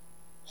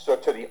 So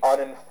to the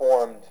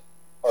uninformed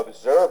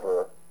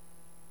observer,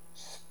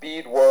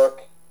 speed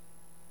work,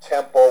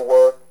 tempo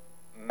work,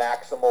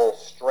 maximal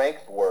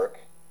strength work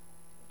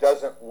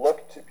doesn't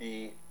look to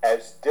be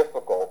as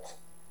difficult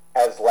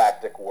as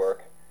lactic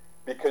work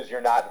because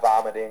you're not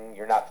vomiting,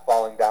 you're not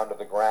falling down to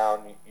the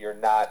ground, you're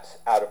not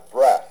out of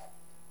breath.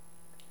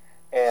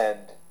 And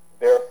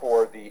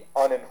therefore, the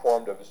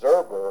uninformed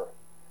observer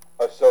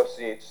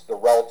associates the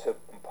relative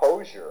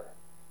composure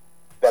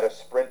that a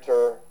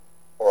sprinter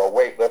or a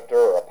weightlifter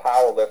or a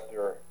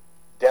powerlifter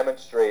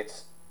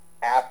demonstrates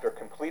after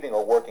completing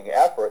a working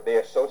effort. They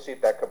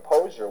associate that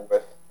composure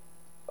with,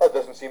 oh, it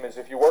doesn't seem as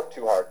if you worked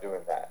too hard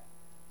doing that.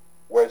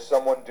 Whereas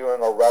someone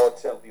doing a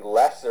relatively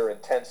lesser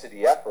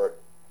intensity effort,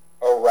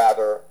 or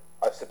rather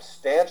a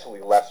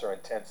substantially lesser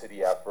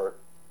intensity effort,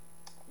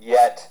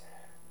 yet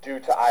due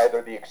to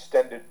either the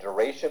extended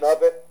duration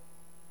of it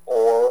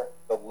or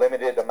the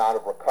limited amount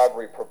of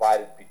recovery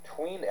provided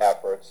between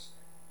efforts,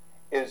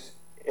 is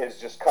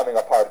just coming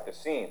apart at the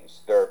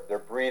seams.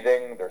 They're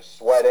breathing, they're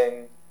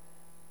sweating.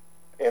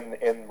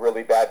 In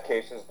really bad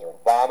cases, they're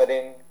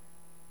vomiting,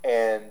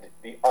 and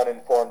the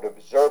uninformed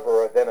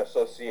observer then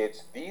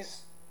associates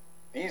these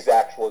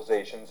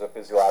actualizations of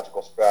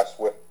physiological stress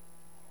with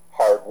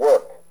hard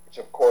work, which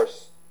of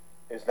course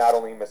is not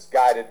only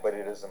misguided, but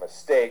it is a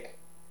mistake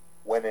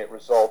when it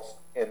results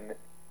in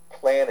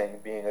planning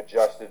being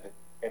adjusted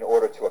in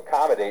order to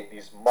accommodate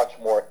these much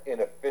more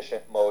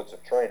inefficient modes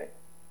of training.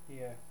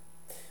 Yeah.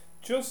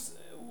 Just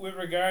with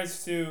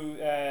regards to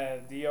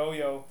the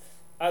yo-yo,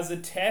 as a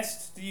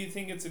test, do you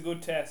think it's a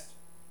good test?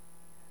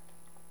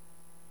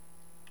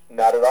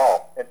 Not at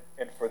all.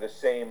 And for the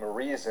same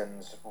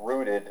reasons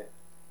rooted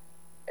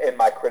in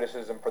my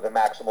criticism for the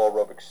maximal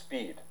aerobic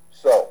speed.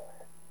 So,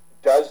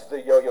 does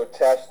the yo-yo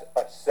test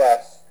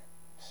assess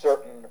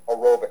certain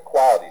aerobic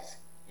qualities?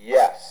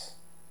 Yes.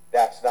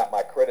 That's not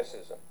my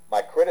criticism.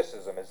 My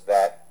criticism is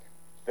that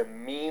the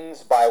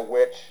means by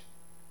which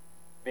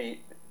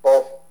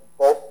both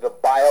the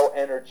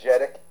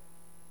bioenergetic,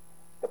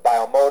 the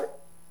biomotor,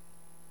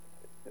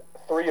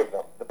 three of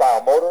them, the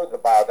biomotor, the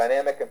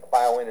biodynamic, and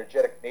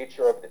bioenergetic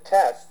nature of the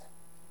test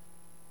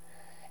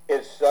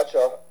is such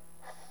a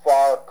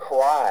far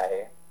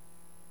cry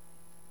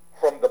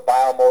from the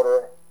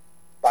biomotor,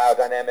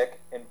 biodynamic,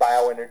 and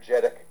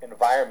bioenergetic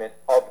environment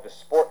of the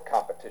sport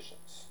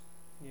competitions.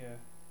 Yeah.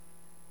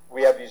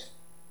 We have these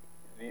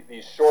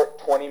short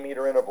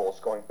 20-meter intervals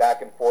going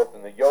back and forth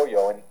in the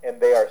yo-yo, and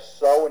they are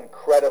so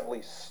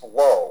incredibly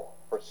slow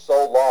for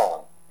so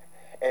long,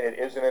 and it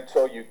isn't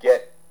until you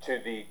get to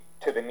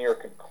the near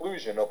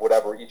conclusion of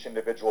whatever each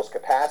individual's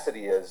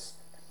capacity is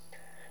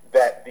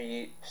that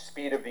the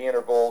speed of the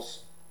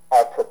intervals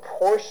are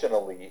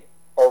proportionally,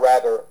 or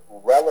rather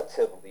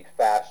relatively,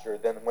 faster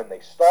than when they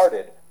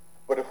started.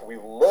 But if we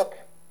look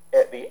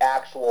at the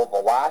actual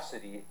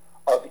velocity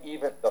of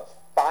even the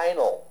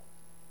final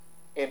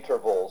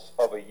intervals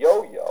of a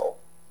yo-yo,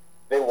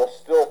 they will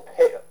still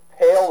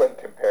pale in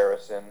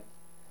comparison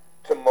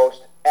to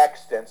most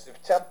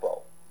extensive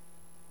tempo.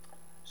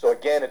 So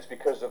again, it's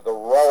because of the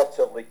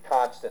relatively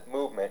constant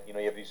movement. You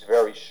have these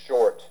very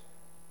short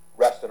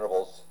rest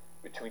intervals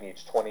between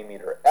each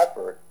 20-meter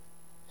effort.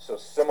 So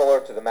similar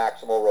to the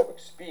maximal aerobic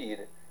speed,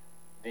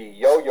 the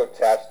yo-yo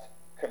test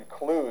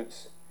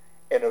concludes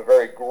in a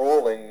very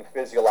grueling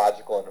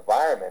physiological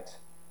environment.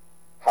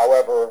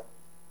 However,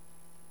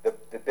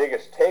 the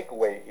biggest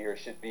takeaway here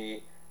should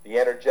be the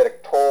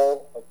energetic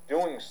toll of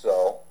doing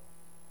so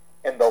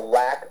and the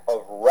lack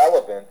of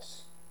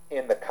relevance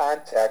in the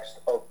context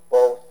of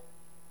both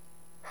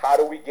how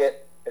do we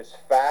get as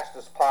fast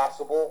as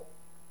possible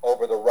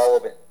over the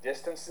relevant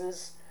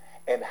distances,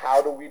 and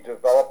how do we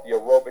develop the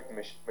aerobic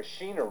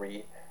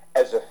machinery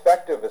as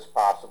effective as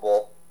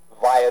possible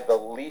via the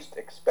least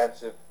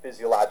expensive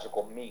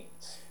physiological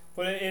means.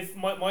 But if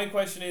my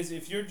question is,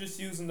 if you're just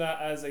using that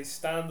as a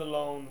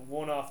standalone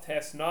one-off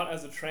test, not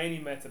as a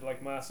training method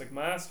like mass,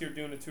 you're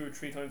doing it 2 or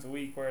 3 times a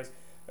week, whereas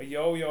a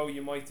yo-yo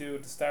you might do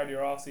at the start of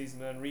your off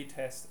season and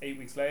retest 8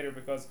 weeks later.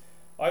 Because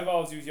I've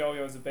always used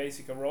yo-yo as a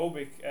basic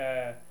aerobic,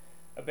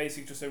 a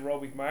basic just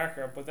aerobic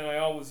marker, but then I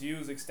always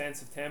use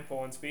extensive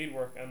tempo and speed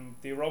work, and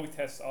the aerobic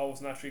test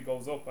always naturally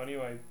goes up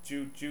anyway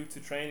due to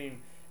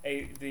training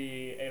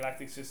the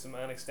alactic system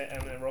and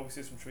aerobic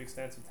system through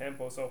extensive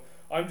tempo. So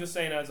I'm just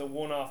saying, as a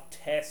one-off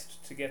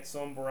test to get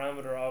some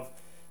parameter of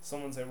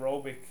someone's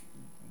aerobic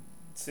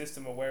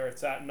system or where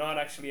it's at, not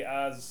actually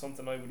as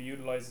something I would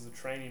utilize as a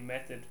training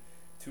method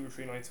 2 or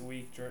 3 nights a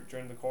week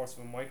during the course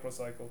of a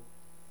microcycle.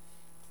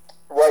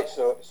 Right.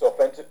 So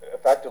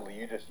effectively,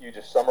 you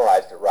just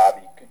summarized it,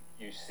 Robbie.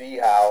 You see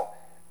how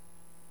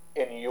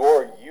in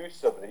your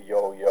use of the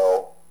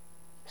yo-yo,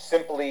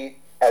 simply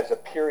as a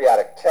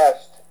periodic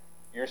test,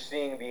 you're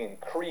seeing the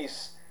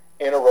increase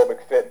in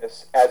aerobic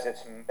fitness as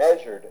it's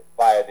measured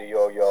via the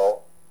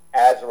yo-yo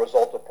as a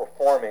result of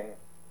performing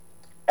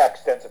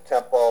extensive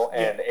tempo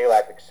and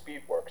alactic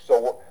speed work.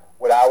 So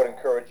what I would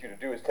encourage you to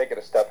do is take it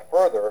a step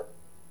further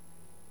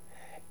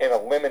and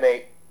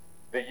eliminate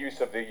the use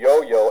of the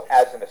yo-yo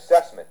as an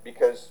assessment,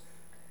 because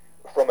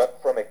from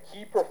a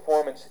key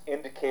performance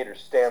indicator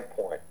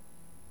standpoint,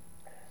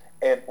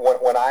 and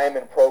when I am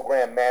in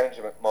program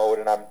management mode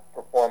and I'm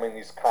performing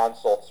these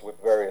consults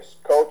with various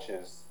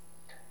coaches,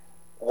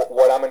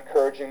 what I'm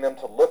encouraging them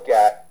to look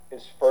at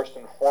is first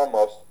and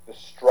foremost the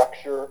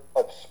structure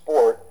of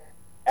sport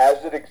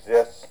as it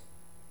exists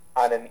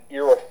on an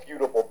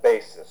irrefutable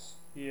basis.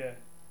 Yeah.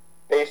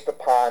 Based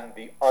upon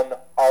the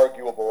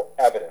unarguable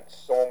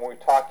evidence. So when we're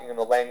talking in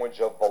the language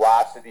of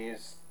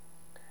velocities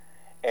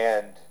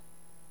and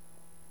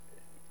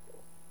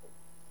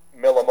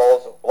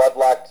millimoles of blood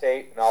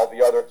lactate and all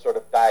the other sort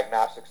of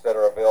diagnostics that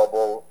are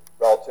available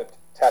relative to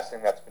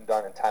testing that's been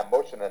done in time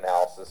motion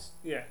analysis,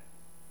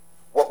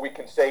 what we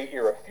can say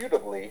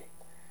irrefutably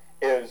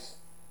is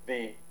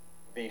the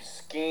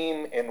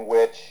scheme in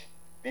which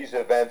these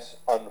events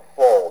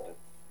unfold,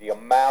 the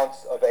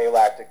amounts of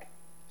alactic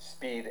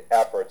speed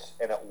efforts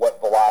and at what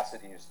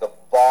velocities, the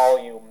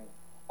volume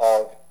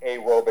of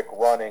aerobic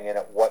running and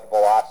at what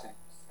velocities,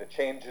 the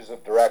changes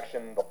of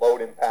direction, the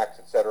load impacts,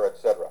 etc.,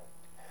 etc.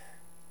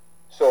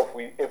 So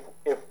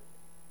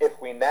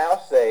if we now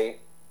say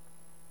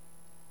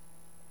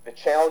the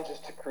challenge is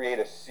to create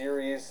a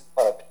series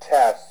of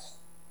tests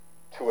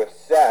to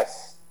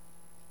assess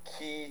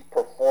key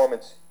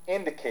performance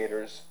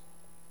indicators,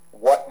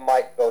 what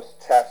might those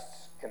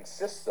tests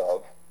consist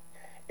of?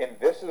 And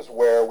this is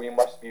where we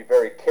must be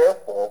very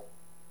careful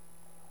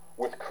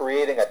with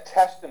creating a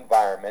test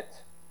environment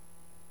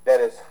that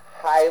is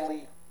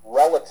highly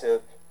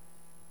relative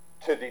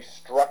to the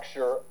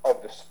structure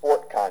of the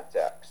sport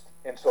context.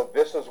 And so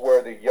this is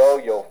where the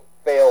yo-yo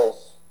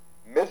fails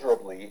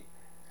miserably,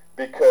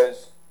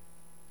 because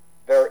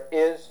there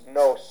is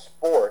no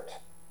sport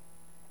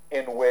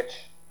in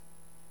which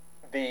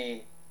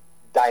the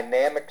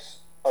dynamics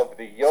of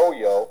the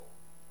yo-yo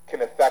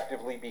can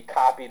effectively be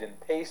copied and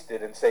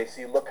pasted and say,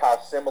 see, look how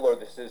similar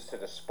this is to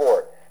the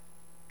sport.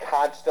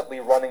 Constantly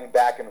running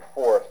back and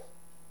forth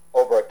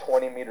over a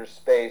 20-meter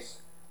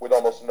space with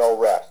almost no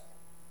rest.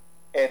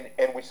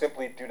 And we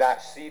simply do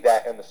not see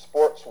that in the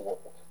sports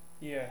world.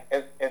 Yeah.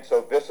 And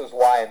so this is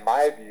why, in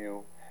my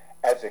view,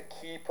 as a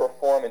key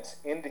performance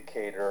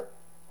indicator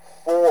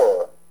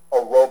for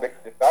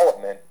aerobic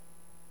development,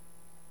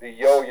 the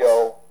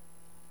yo-yo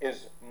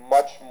is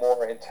much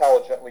more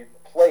intelligently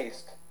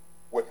placed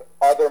with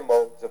other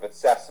modes of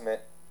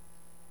assessment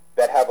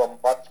that have a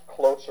much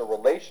closer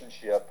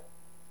relationship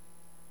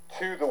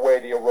to the way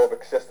the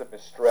aerobic system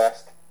is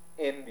stressed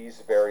in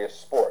these various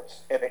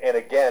sports. And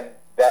again,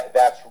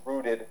 that's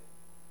rooted,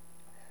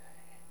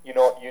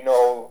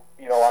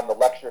 on the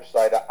lecture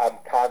site, I'm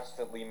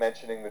constantly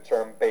mentioning the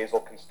term basal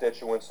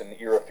constituents and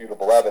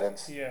irrefutable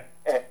evidence. Yeah.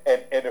 And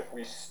if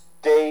we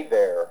stay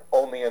there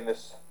only in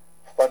this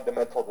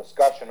fundamental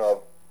discussion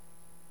of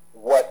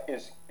what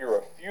is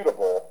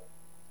irrefutable,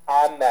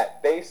 on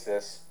that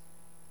basis,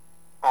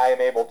 I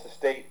am able to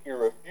state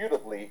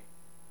irrefutably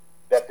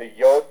that the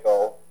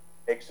yo-yo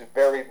makes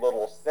very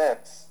little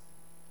sense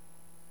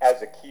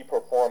as a key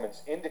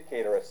performance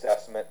indicator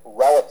assessment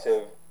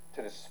relative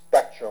to the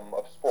spectrum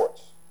of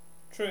sports.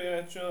 True,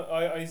 yeah, true.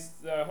 I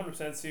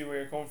 100% see where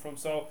you're coming from.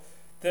 So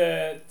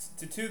the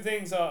two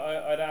things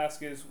I'd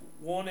ask is,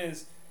 one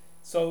is,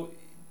 so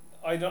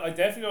I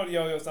definitely know the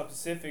yo-yo is not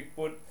specific,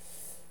 but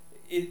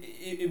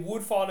it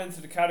would fall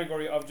into the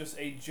category of just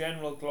a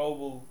general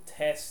global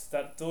test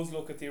that does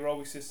look at the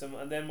aerobic system.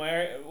 And then an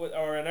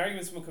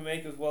argument someone can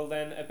make is, well,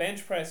 then a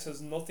bench press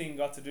has nothing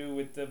got to do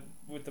with the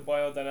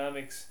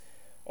biodynamics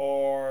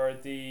or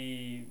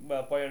the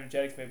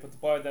bioenergetics maybe, but the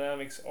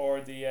biodynamics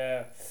or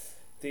the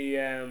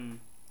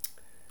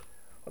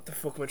what the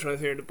fuck am I trying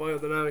to hear? The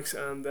biodynamics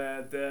and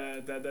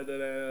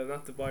the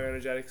not the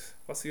bioenergetics.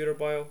 What's the other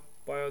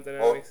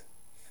biodynamics?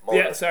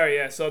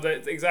 So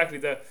exactly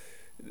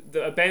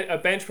a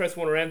bench press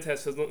 1RM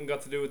test has nothing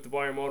got to do with the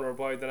biomotor or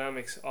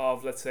biodynamics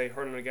of, let's say,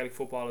 hurling or Gaelic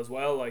football as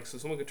well. Like, so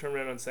someone could turn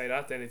around and say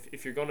that. Then,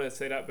 if you're gonna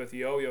say that about the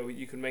yo-yo,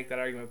 you can make that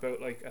argument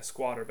about like a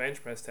squat or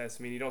bench press test.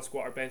 I mean, you don't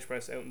squat or bench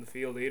press out in the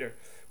field either,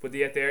 but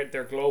yet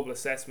they're global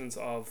assessments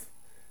of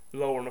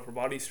lower and upper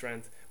body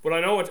strength. But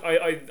I know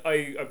I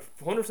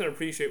 100%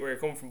 appreciate where you're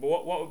coming from.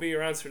 But what would be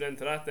your answer then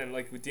to that? Then,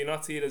 like, do you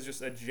not see it as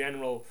just a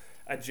general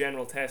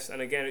test?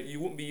 And again, you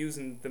wouldn't be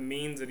using the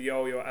means of the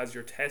yo-yo as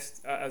your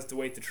test, as the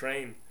way to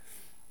train.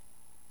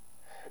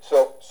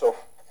 So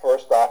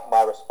first off,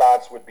 my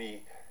response would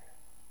be,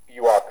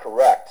 you are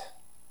correct.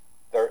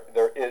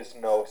 There is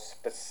no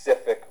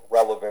specific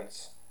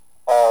relevance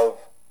of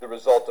the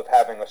result of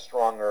having a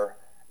stronger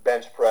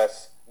bench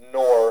press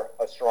nor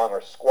a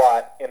stronger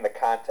squat in the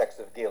context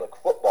of Gaelic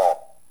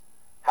football.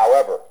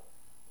 However,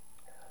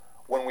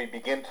 when we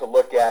begin to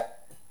look at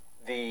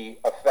the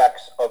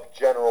effects of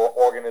general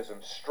organism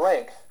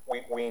strength,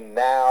 we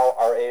now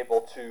are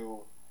able to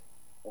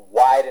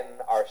widen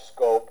our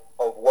scope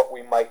of what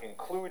we might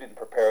include in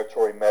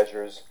preparatory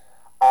measures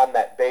on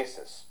that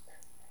basis.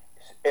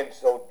 And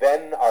so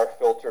then our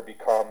filter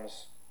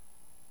becomes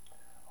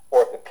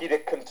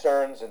orthopedic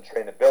concerns and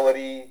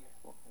trainability,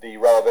 the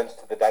relevance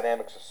to the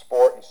dynamics of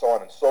sport, and so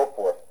on and so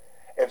forth.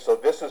 And so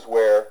this is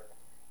where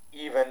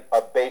even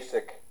a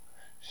basic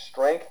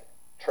strength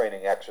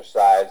training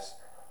exercise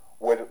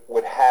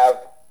would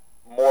have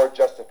more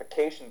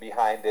justification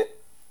behind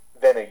it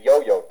than a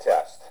yo-yo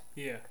test.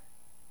 Yeah.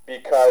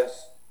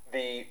 Because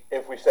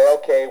if we say,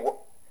 okay,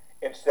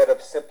 instead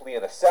of simply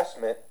an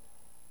assessment,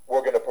 we're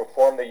going to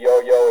perform the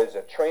yo-yo as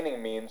a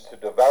training means to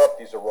develop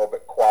these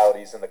aerobic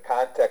qualities in the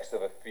context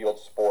of a field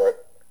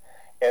sport.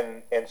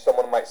 And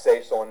someone might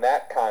say, so in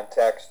that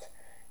context,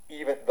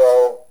 even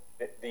though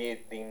the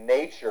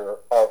nature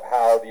of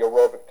how the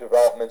aerobic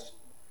developments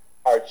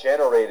are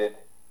generated,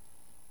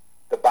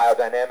 the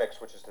biodynamics,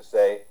 which is to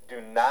say,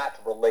 do not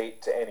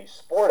relate to any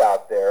sport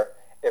out there,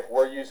 if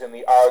we're using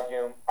the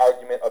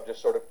argument of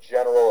just sort of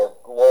general or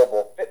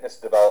global fitness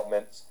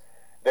developments,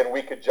 then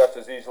we could just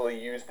as easily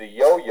use the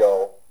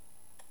yo-yo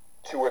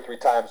 2 or 3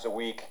 times a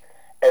week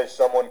as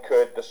someone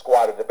could the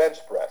squat or the bench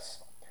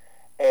press.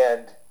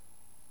 And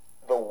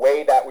the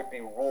way that would be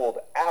ruled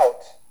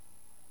out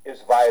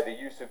is via the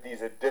use of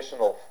these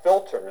additional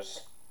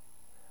filters,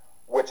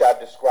 which I've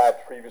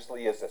described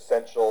previously as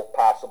essential,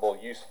 possible,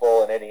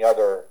 useful, and any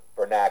other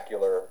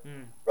vernacular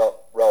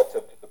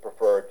relative to the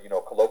preferred,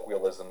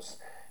 colloquialisms.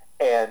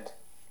 And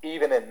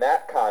even in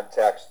that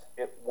context,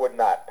 it would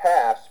not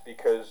pass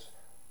because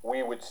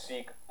we would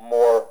seek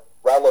more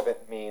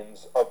relevant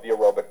means of the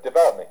aerobic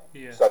development,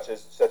 such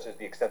as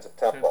the extensive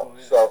tempo.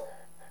 Yeah.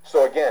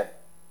 So again,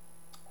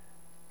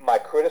 my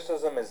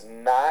criticism is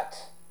not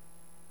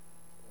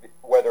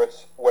whether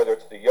it's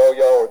the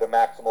yo-yo or the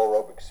maximal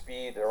aerobic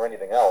speed or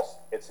anything else.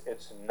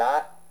 It's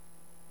not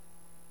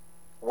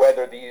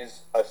whether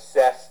these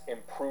assess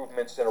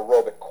improvements in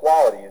aerobic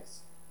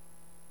qualities.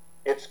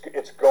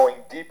 It's going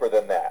deeper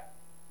than that,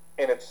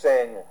 and it's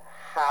saying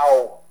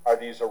how are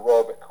these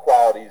aerobic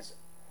qualities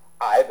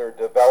either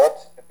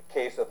developed in the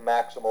case of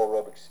maximal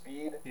aerobic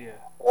speed,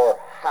 or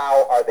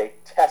how are they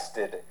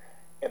tested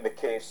in the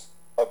case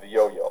of the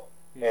yo-yo.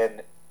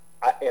 And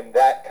in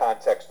that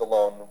context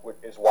alone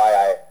is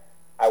why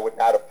I would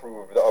not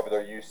approve of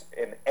their use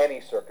in any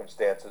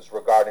circumstances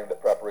regarding the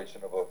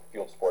preparation of a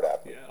field sport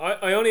athlete. Yeah,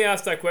 I only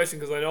asked that question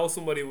because I know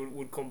somebody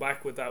would come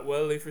back with that.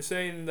 Well, if you're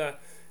saying that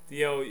the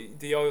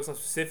yo-yo is not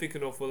specific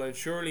enough, well then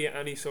surely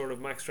any sort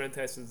of max strength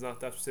testing is not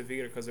that specific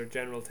either, because they're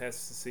general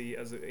tests to see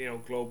as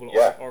global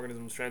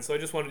organism strength. So I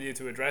just wanted you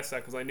to address that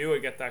because I knew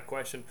I'd get that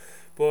question.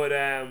 But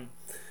and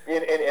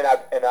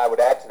I would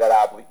add to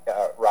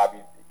that, Robbie,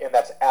 and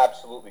that's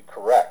absolutely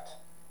correct.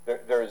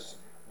 There is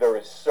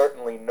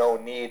certainly no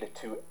need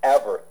to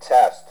ever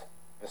test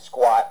the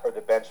squat or the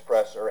bench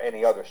press or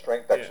any other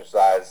strength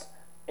exercise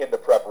in the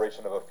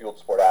preparation of a field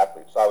sport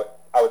athlete. So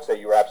I would say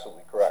you're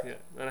absolutely correct. Yeah,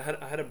 and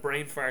I had a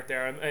brain fart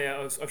there.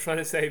 I was trying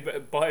to say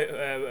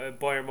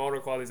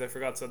biomotor qualities. I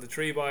forgot. So the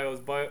 3 bios: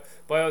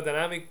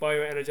 biodynamic,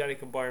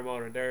 bioenergetic, and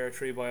biomotor. There are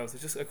 3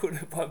 bios. I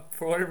couldn't,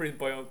 for whatever reason,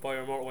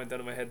 biomotor went down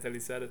in my head until he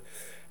said it.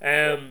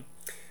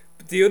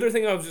 The other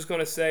thing I was just going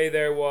to say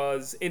there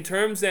was, in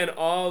terms then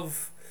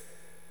of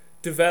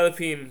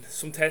developing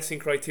some testing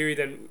criteria,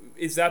 then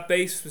is that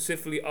based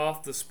specifically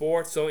off the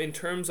sport? So in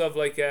terms of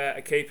like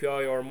a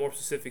KPI or a more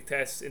specific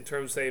test, in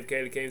terms, say, of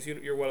Gaelic Games,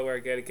 you're well aware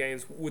of Gaelic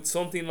Games, would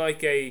something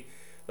like a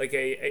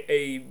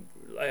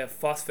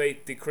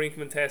phosphate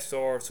decreasement test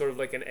or sort of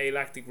like an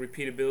alactic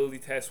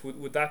repeatability test,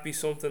 would that be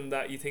something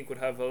that you think would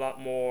have a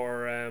lot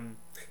more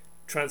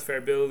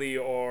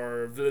transferability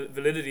or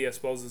validity, I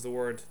suppose is the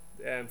word,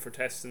 for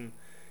testing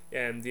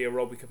the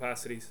aerobic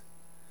capacities?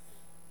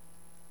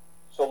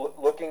 So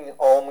looking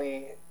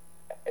only,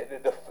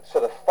 so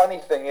the funny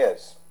thing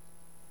is,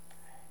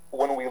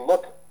 when we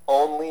look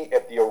only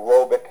at the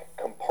aerobic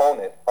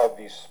component of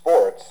these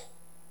sports,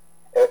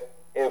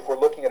 if we're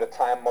looking at a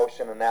time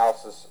motion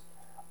analysis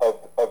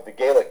of the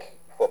Gaelic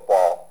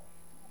football,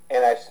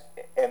 and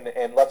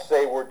let's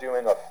say we're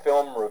doing a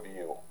film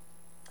review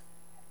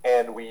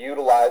and we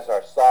utilize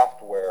our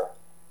software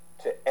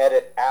to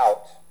edit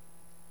out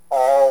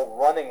all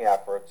running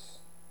efforts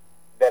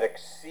that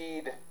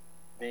exceed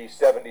the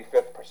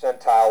 75th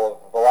percentile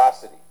of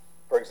velocity,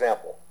 for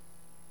example.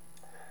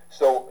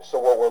 So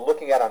what we're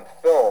looking at on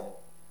film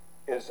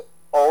is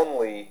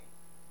only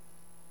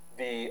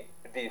the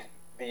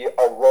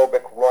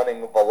aerobic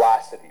running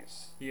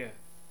velocities. Yeah.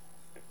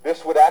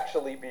 This would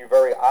actually be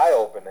very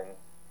eye-opening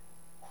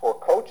for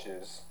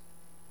coaches,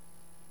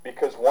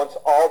 because once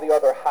all the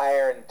other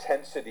higher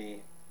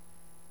intensity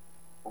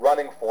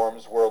running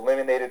forms were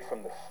eliminated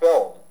from the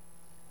film,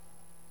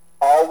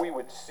 all we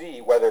would see,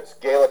 whether it's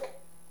Gaelic,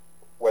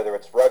 whether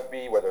it's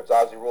rugby, whether it's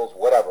Aussie rules,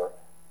 whatever,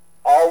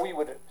 all we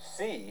would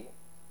see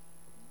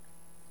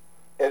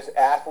is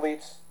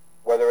athletes,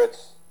 whether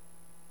it's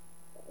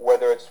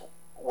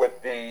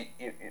with the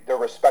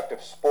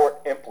respective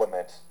sport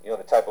implement, the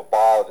type of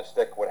ball or the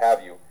stick, what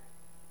have you,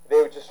 they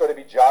would just sort of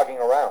be jogging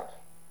around.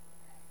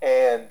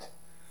 And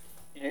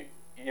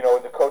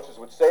the coaches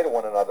would say to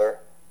one another,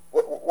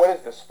 what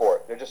is this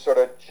sport? They're just sort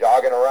of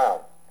jogging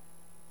around.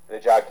 They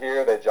jog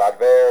here, they jog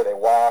there, they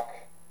walk,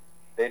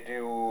 they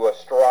do a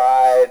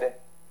stride,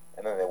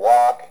 and then they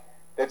walk.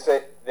 They'd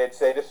say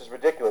this is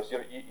ridiculous.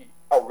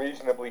 A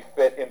reasonably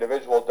fit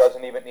individual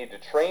doesn't even need to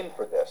train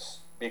for this,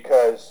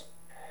 because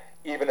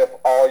even if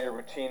all your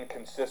routine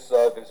consists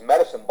of is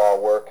medicine ball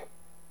work,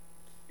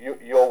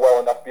 you'll well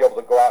enough be able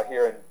to go out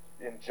here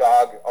and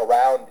jog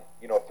around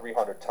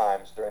 300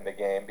 times during the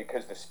game,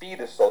 because the speed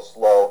is so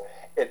slow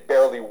it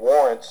barely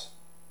warrants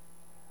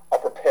a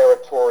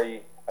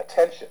preparatory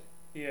attention.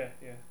 Yeah.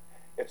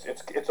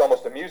 It's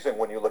almost amusing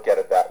when you look at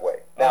it that way.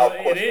 Now, of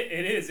course, it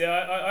is. Yeah,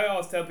 I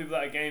always tell people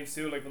that at games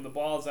too, like when the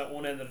ball's at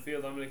one end of the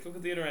field, I'm like, look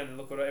at the other end and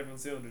look what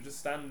everyone's doing. They're just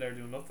standing there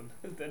doing nothing.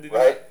 Then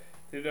they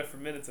do that for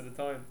minutes at a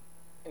time.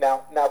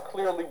 Now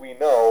clearly we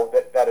know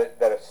that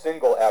a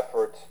single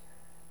effort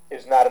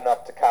is not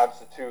enough to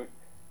constitute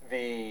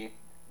the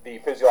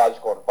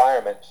physiological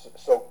environment.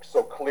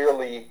 So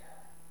clearly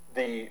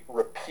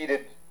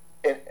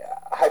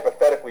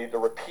hypothetically, the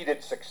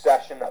repeated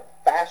succession of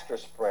faster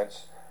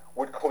sprints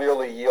would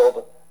clearly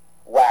yield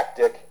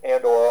lactic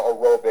and or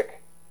aerobic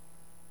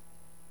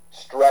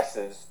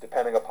stresses,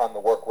 depending upon the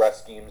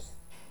work-rest schemes,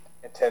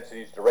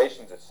 intensities,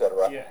 durations,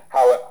 etc. Yeah.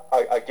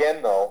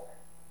 Again, though,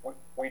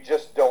 we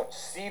just don't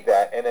see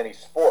that in any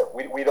sport.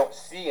 We don't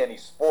see any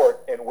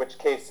sport in which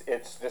case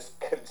it's this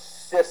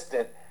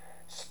consistent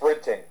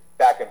sprinting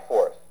back and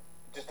forth.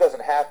 It just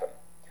doesn't happen.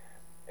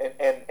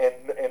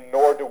 And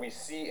nor do we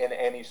see in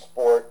any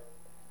sport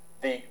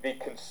the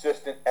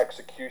consistent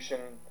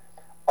execution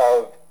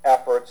of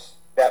efforts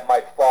that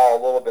might fall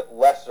a little bit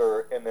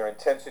lesser in their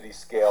intensity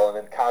scale and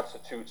then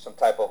constitute some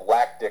type of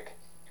lactic,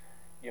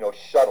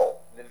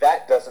 shuttle.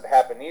 That doesn't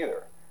happen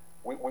either.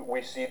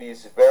 We see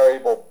these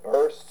variable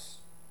bursts,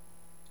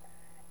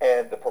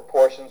 and the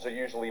proportions are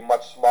usually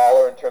much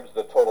smaller in terms of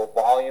the total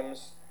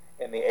volumes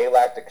in the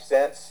alactic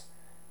sense.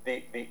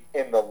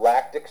 In the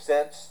lactic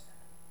sense,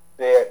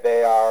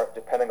 they are,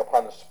 depending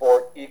upon the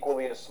sport,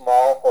 equally as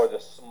small or the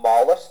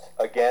smallest,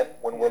 again,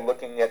 when we're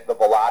looking at the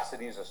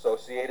velocities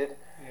associated.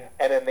 Yeah.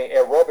 And in the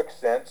aerobic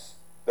sense,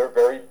 they're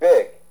very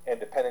big, and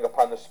depending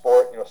upon the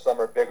sport, some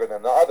are bigger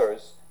than the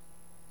others.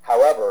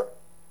 However,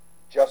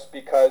 just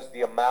because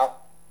the amount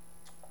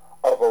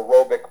of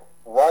aerobic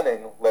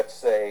running, let's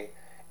say,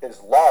 is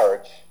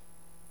large,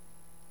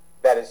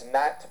 that is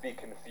not to be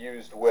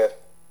confused with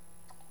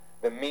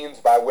the means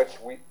by which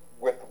we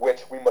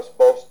must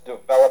both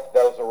develop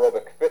those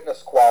aerobic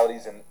fitness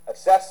qualities and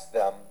assess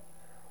them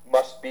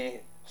must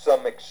be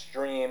some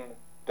extreme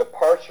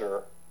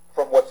departure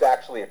from what's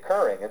actually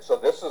occurring. And so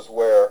this is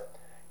where,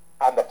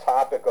 on the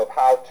topic of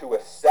how to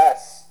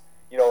assess,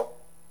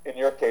 in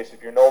your case,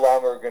 if you're no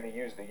longer going to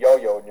use the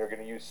yo-yo and you're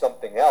going to use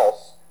something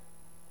else,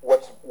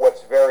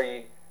 what's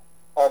very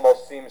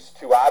almost seems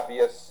too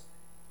obvious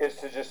is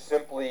to just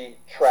simply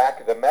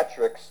track the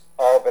metrics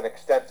of an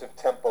extensive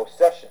tempo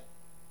session.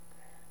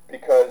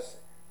 Because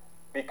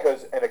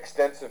an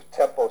extensive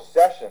tempo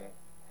session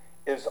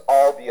is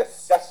all the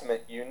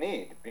assessment you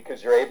need,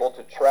 because you're able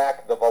to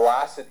track the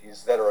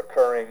velocities that are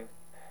occurring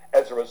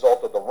as a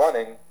result of the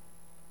running,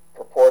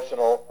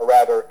 proportional, or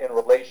rather in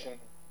relation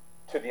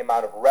to the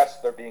amount of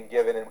rest they're being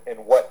given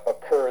and what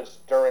occurs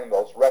during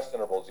those rest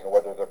intervals,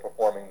 whether they're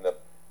performing the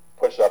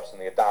push-ups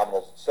and the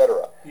abdominals,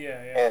 etc.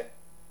 Yeah.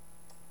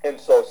 And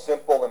so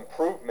simple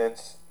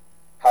improvements,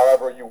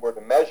 however you were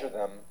to measure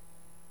them,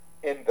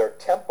 in their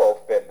tempo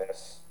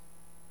fitness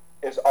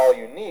is all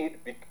you need,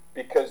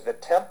 because the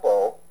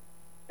tempo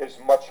is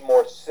much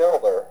more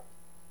similar,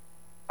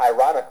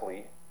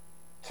 ironically,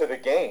 to the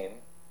gain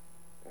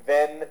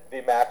than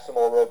the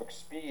maximal aerobic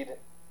speed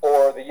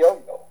or the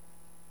yo-yo.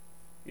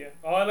 Yeah.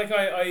 Oh, I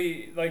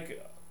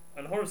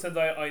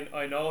 100%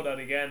 I know that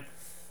again,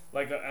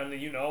 and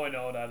I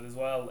know that as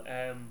well.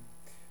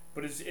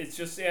 But it's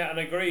just, and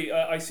I agree.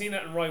 I seen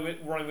that in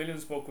Ryan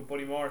Williams' book with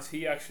Buddy Morris.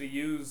 He actually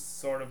used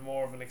sort of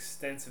more of an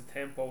extensive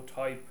tempo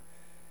type,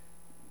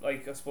 I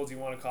suppose you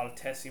want to call it,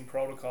 testing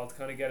protocol to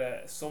kind of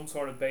get some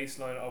sort of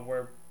baseline of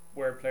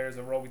where players'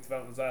 aerobic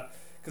development was at.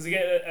 Because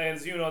again,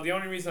 as you know, the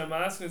only reason I'm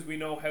asking is we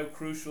know how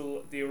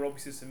crucial the aerobic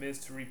system is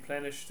to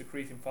replenish the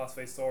creatine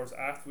phosphate stores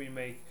after we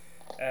make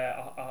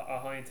a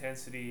high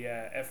intensity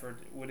effort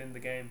within the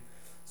game.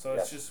 So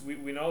it's just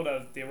we know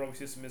that the aerobic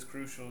system is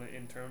crucial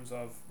in terms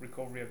of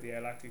recovery of the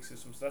lactic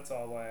system. So that's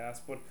all why I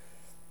asked. But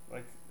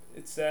like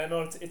it's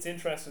it's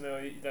interesting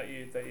that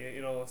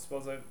you know, I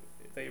suppose that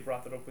you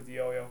brought that up with the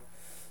yo-yo.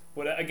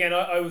 But again,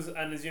 I was,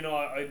 and as you know,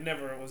 I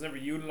was never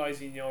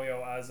utilizing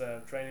yo-yo as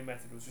a training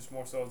method. It was just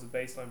more so as a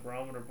baseline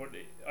barometer. But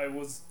I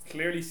was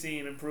clearly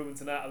seeing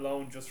improvements in that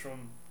alone just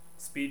from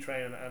speed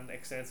training and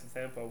extensive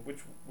tempo,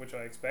 which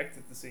I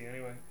expected to see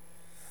anyway.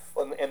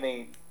 Well, and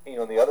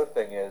the other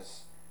thing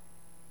is,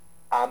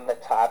 on the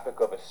topic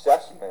of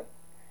assessment,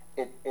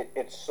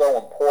 it's so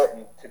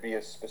important to be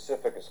as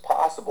specific as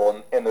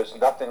possible, and there's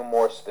nothing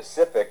more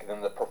specific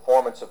than the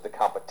performance of the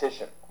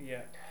competition.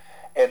 Yeah.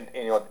 And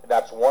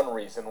that's one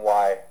reason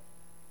why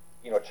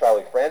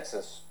Charlie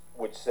Francis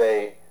would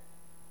say,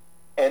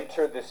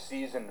 enter the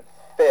season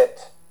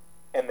fit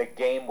and the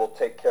game will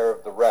take care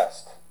of the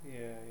rest.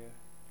 Yeah.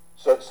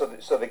 So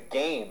the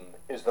game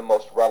is the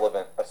most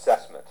relevant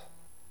assessment.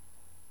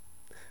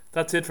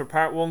 That's it for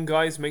part 1,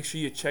 guys. Make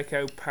sure you check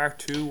out part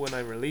 2 when I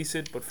release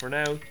it. But for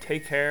now,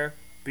 take care,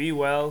 be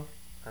well,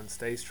 and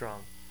stay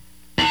strong.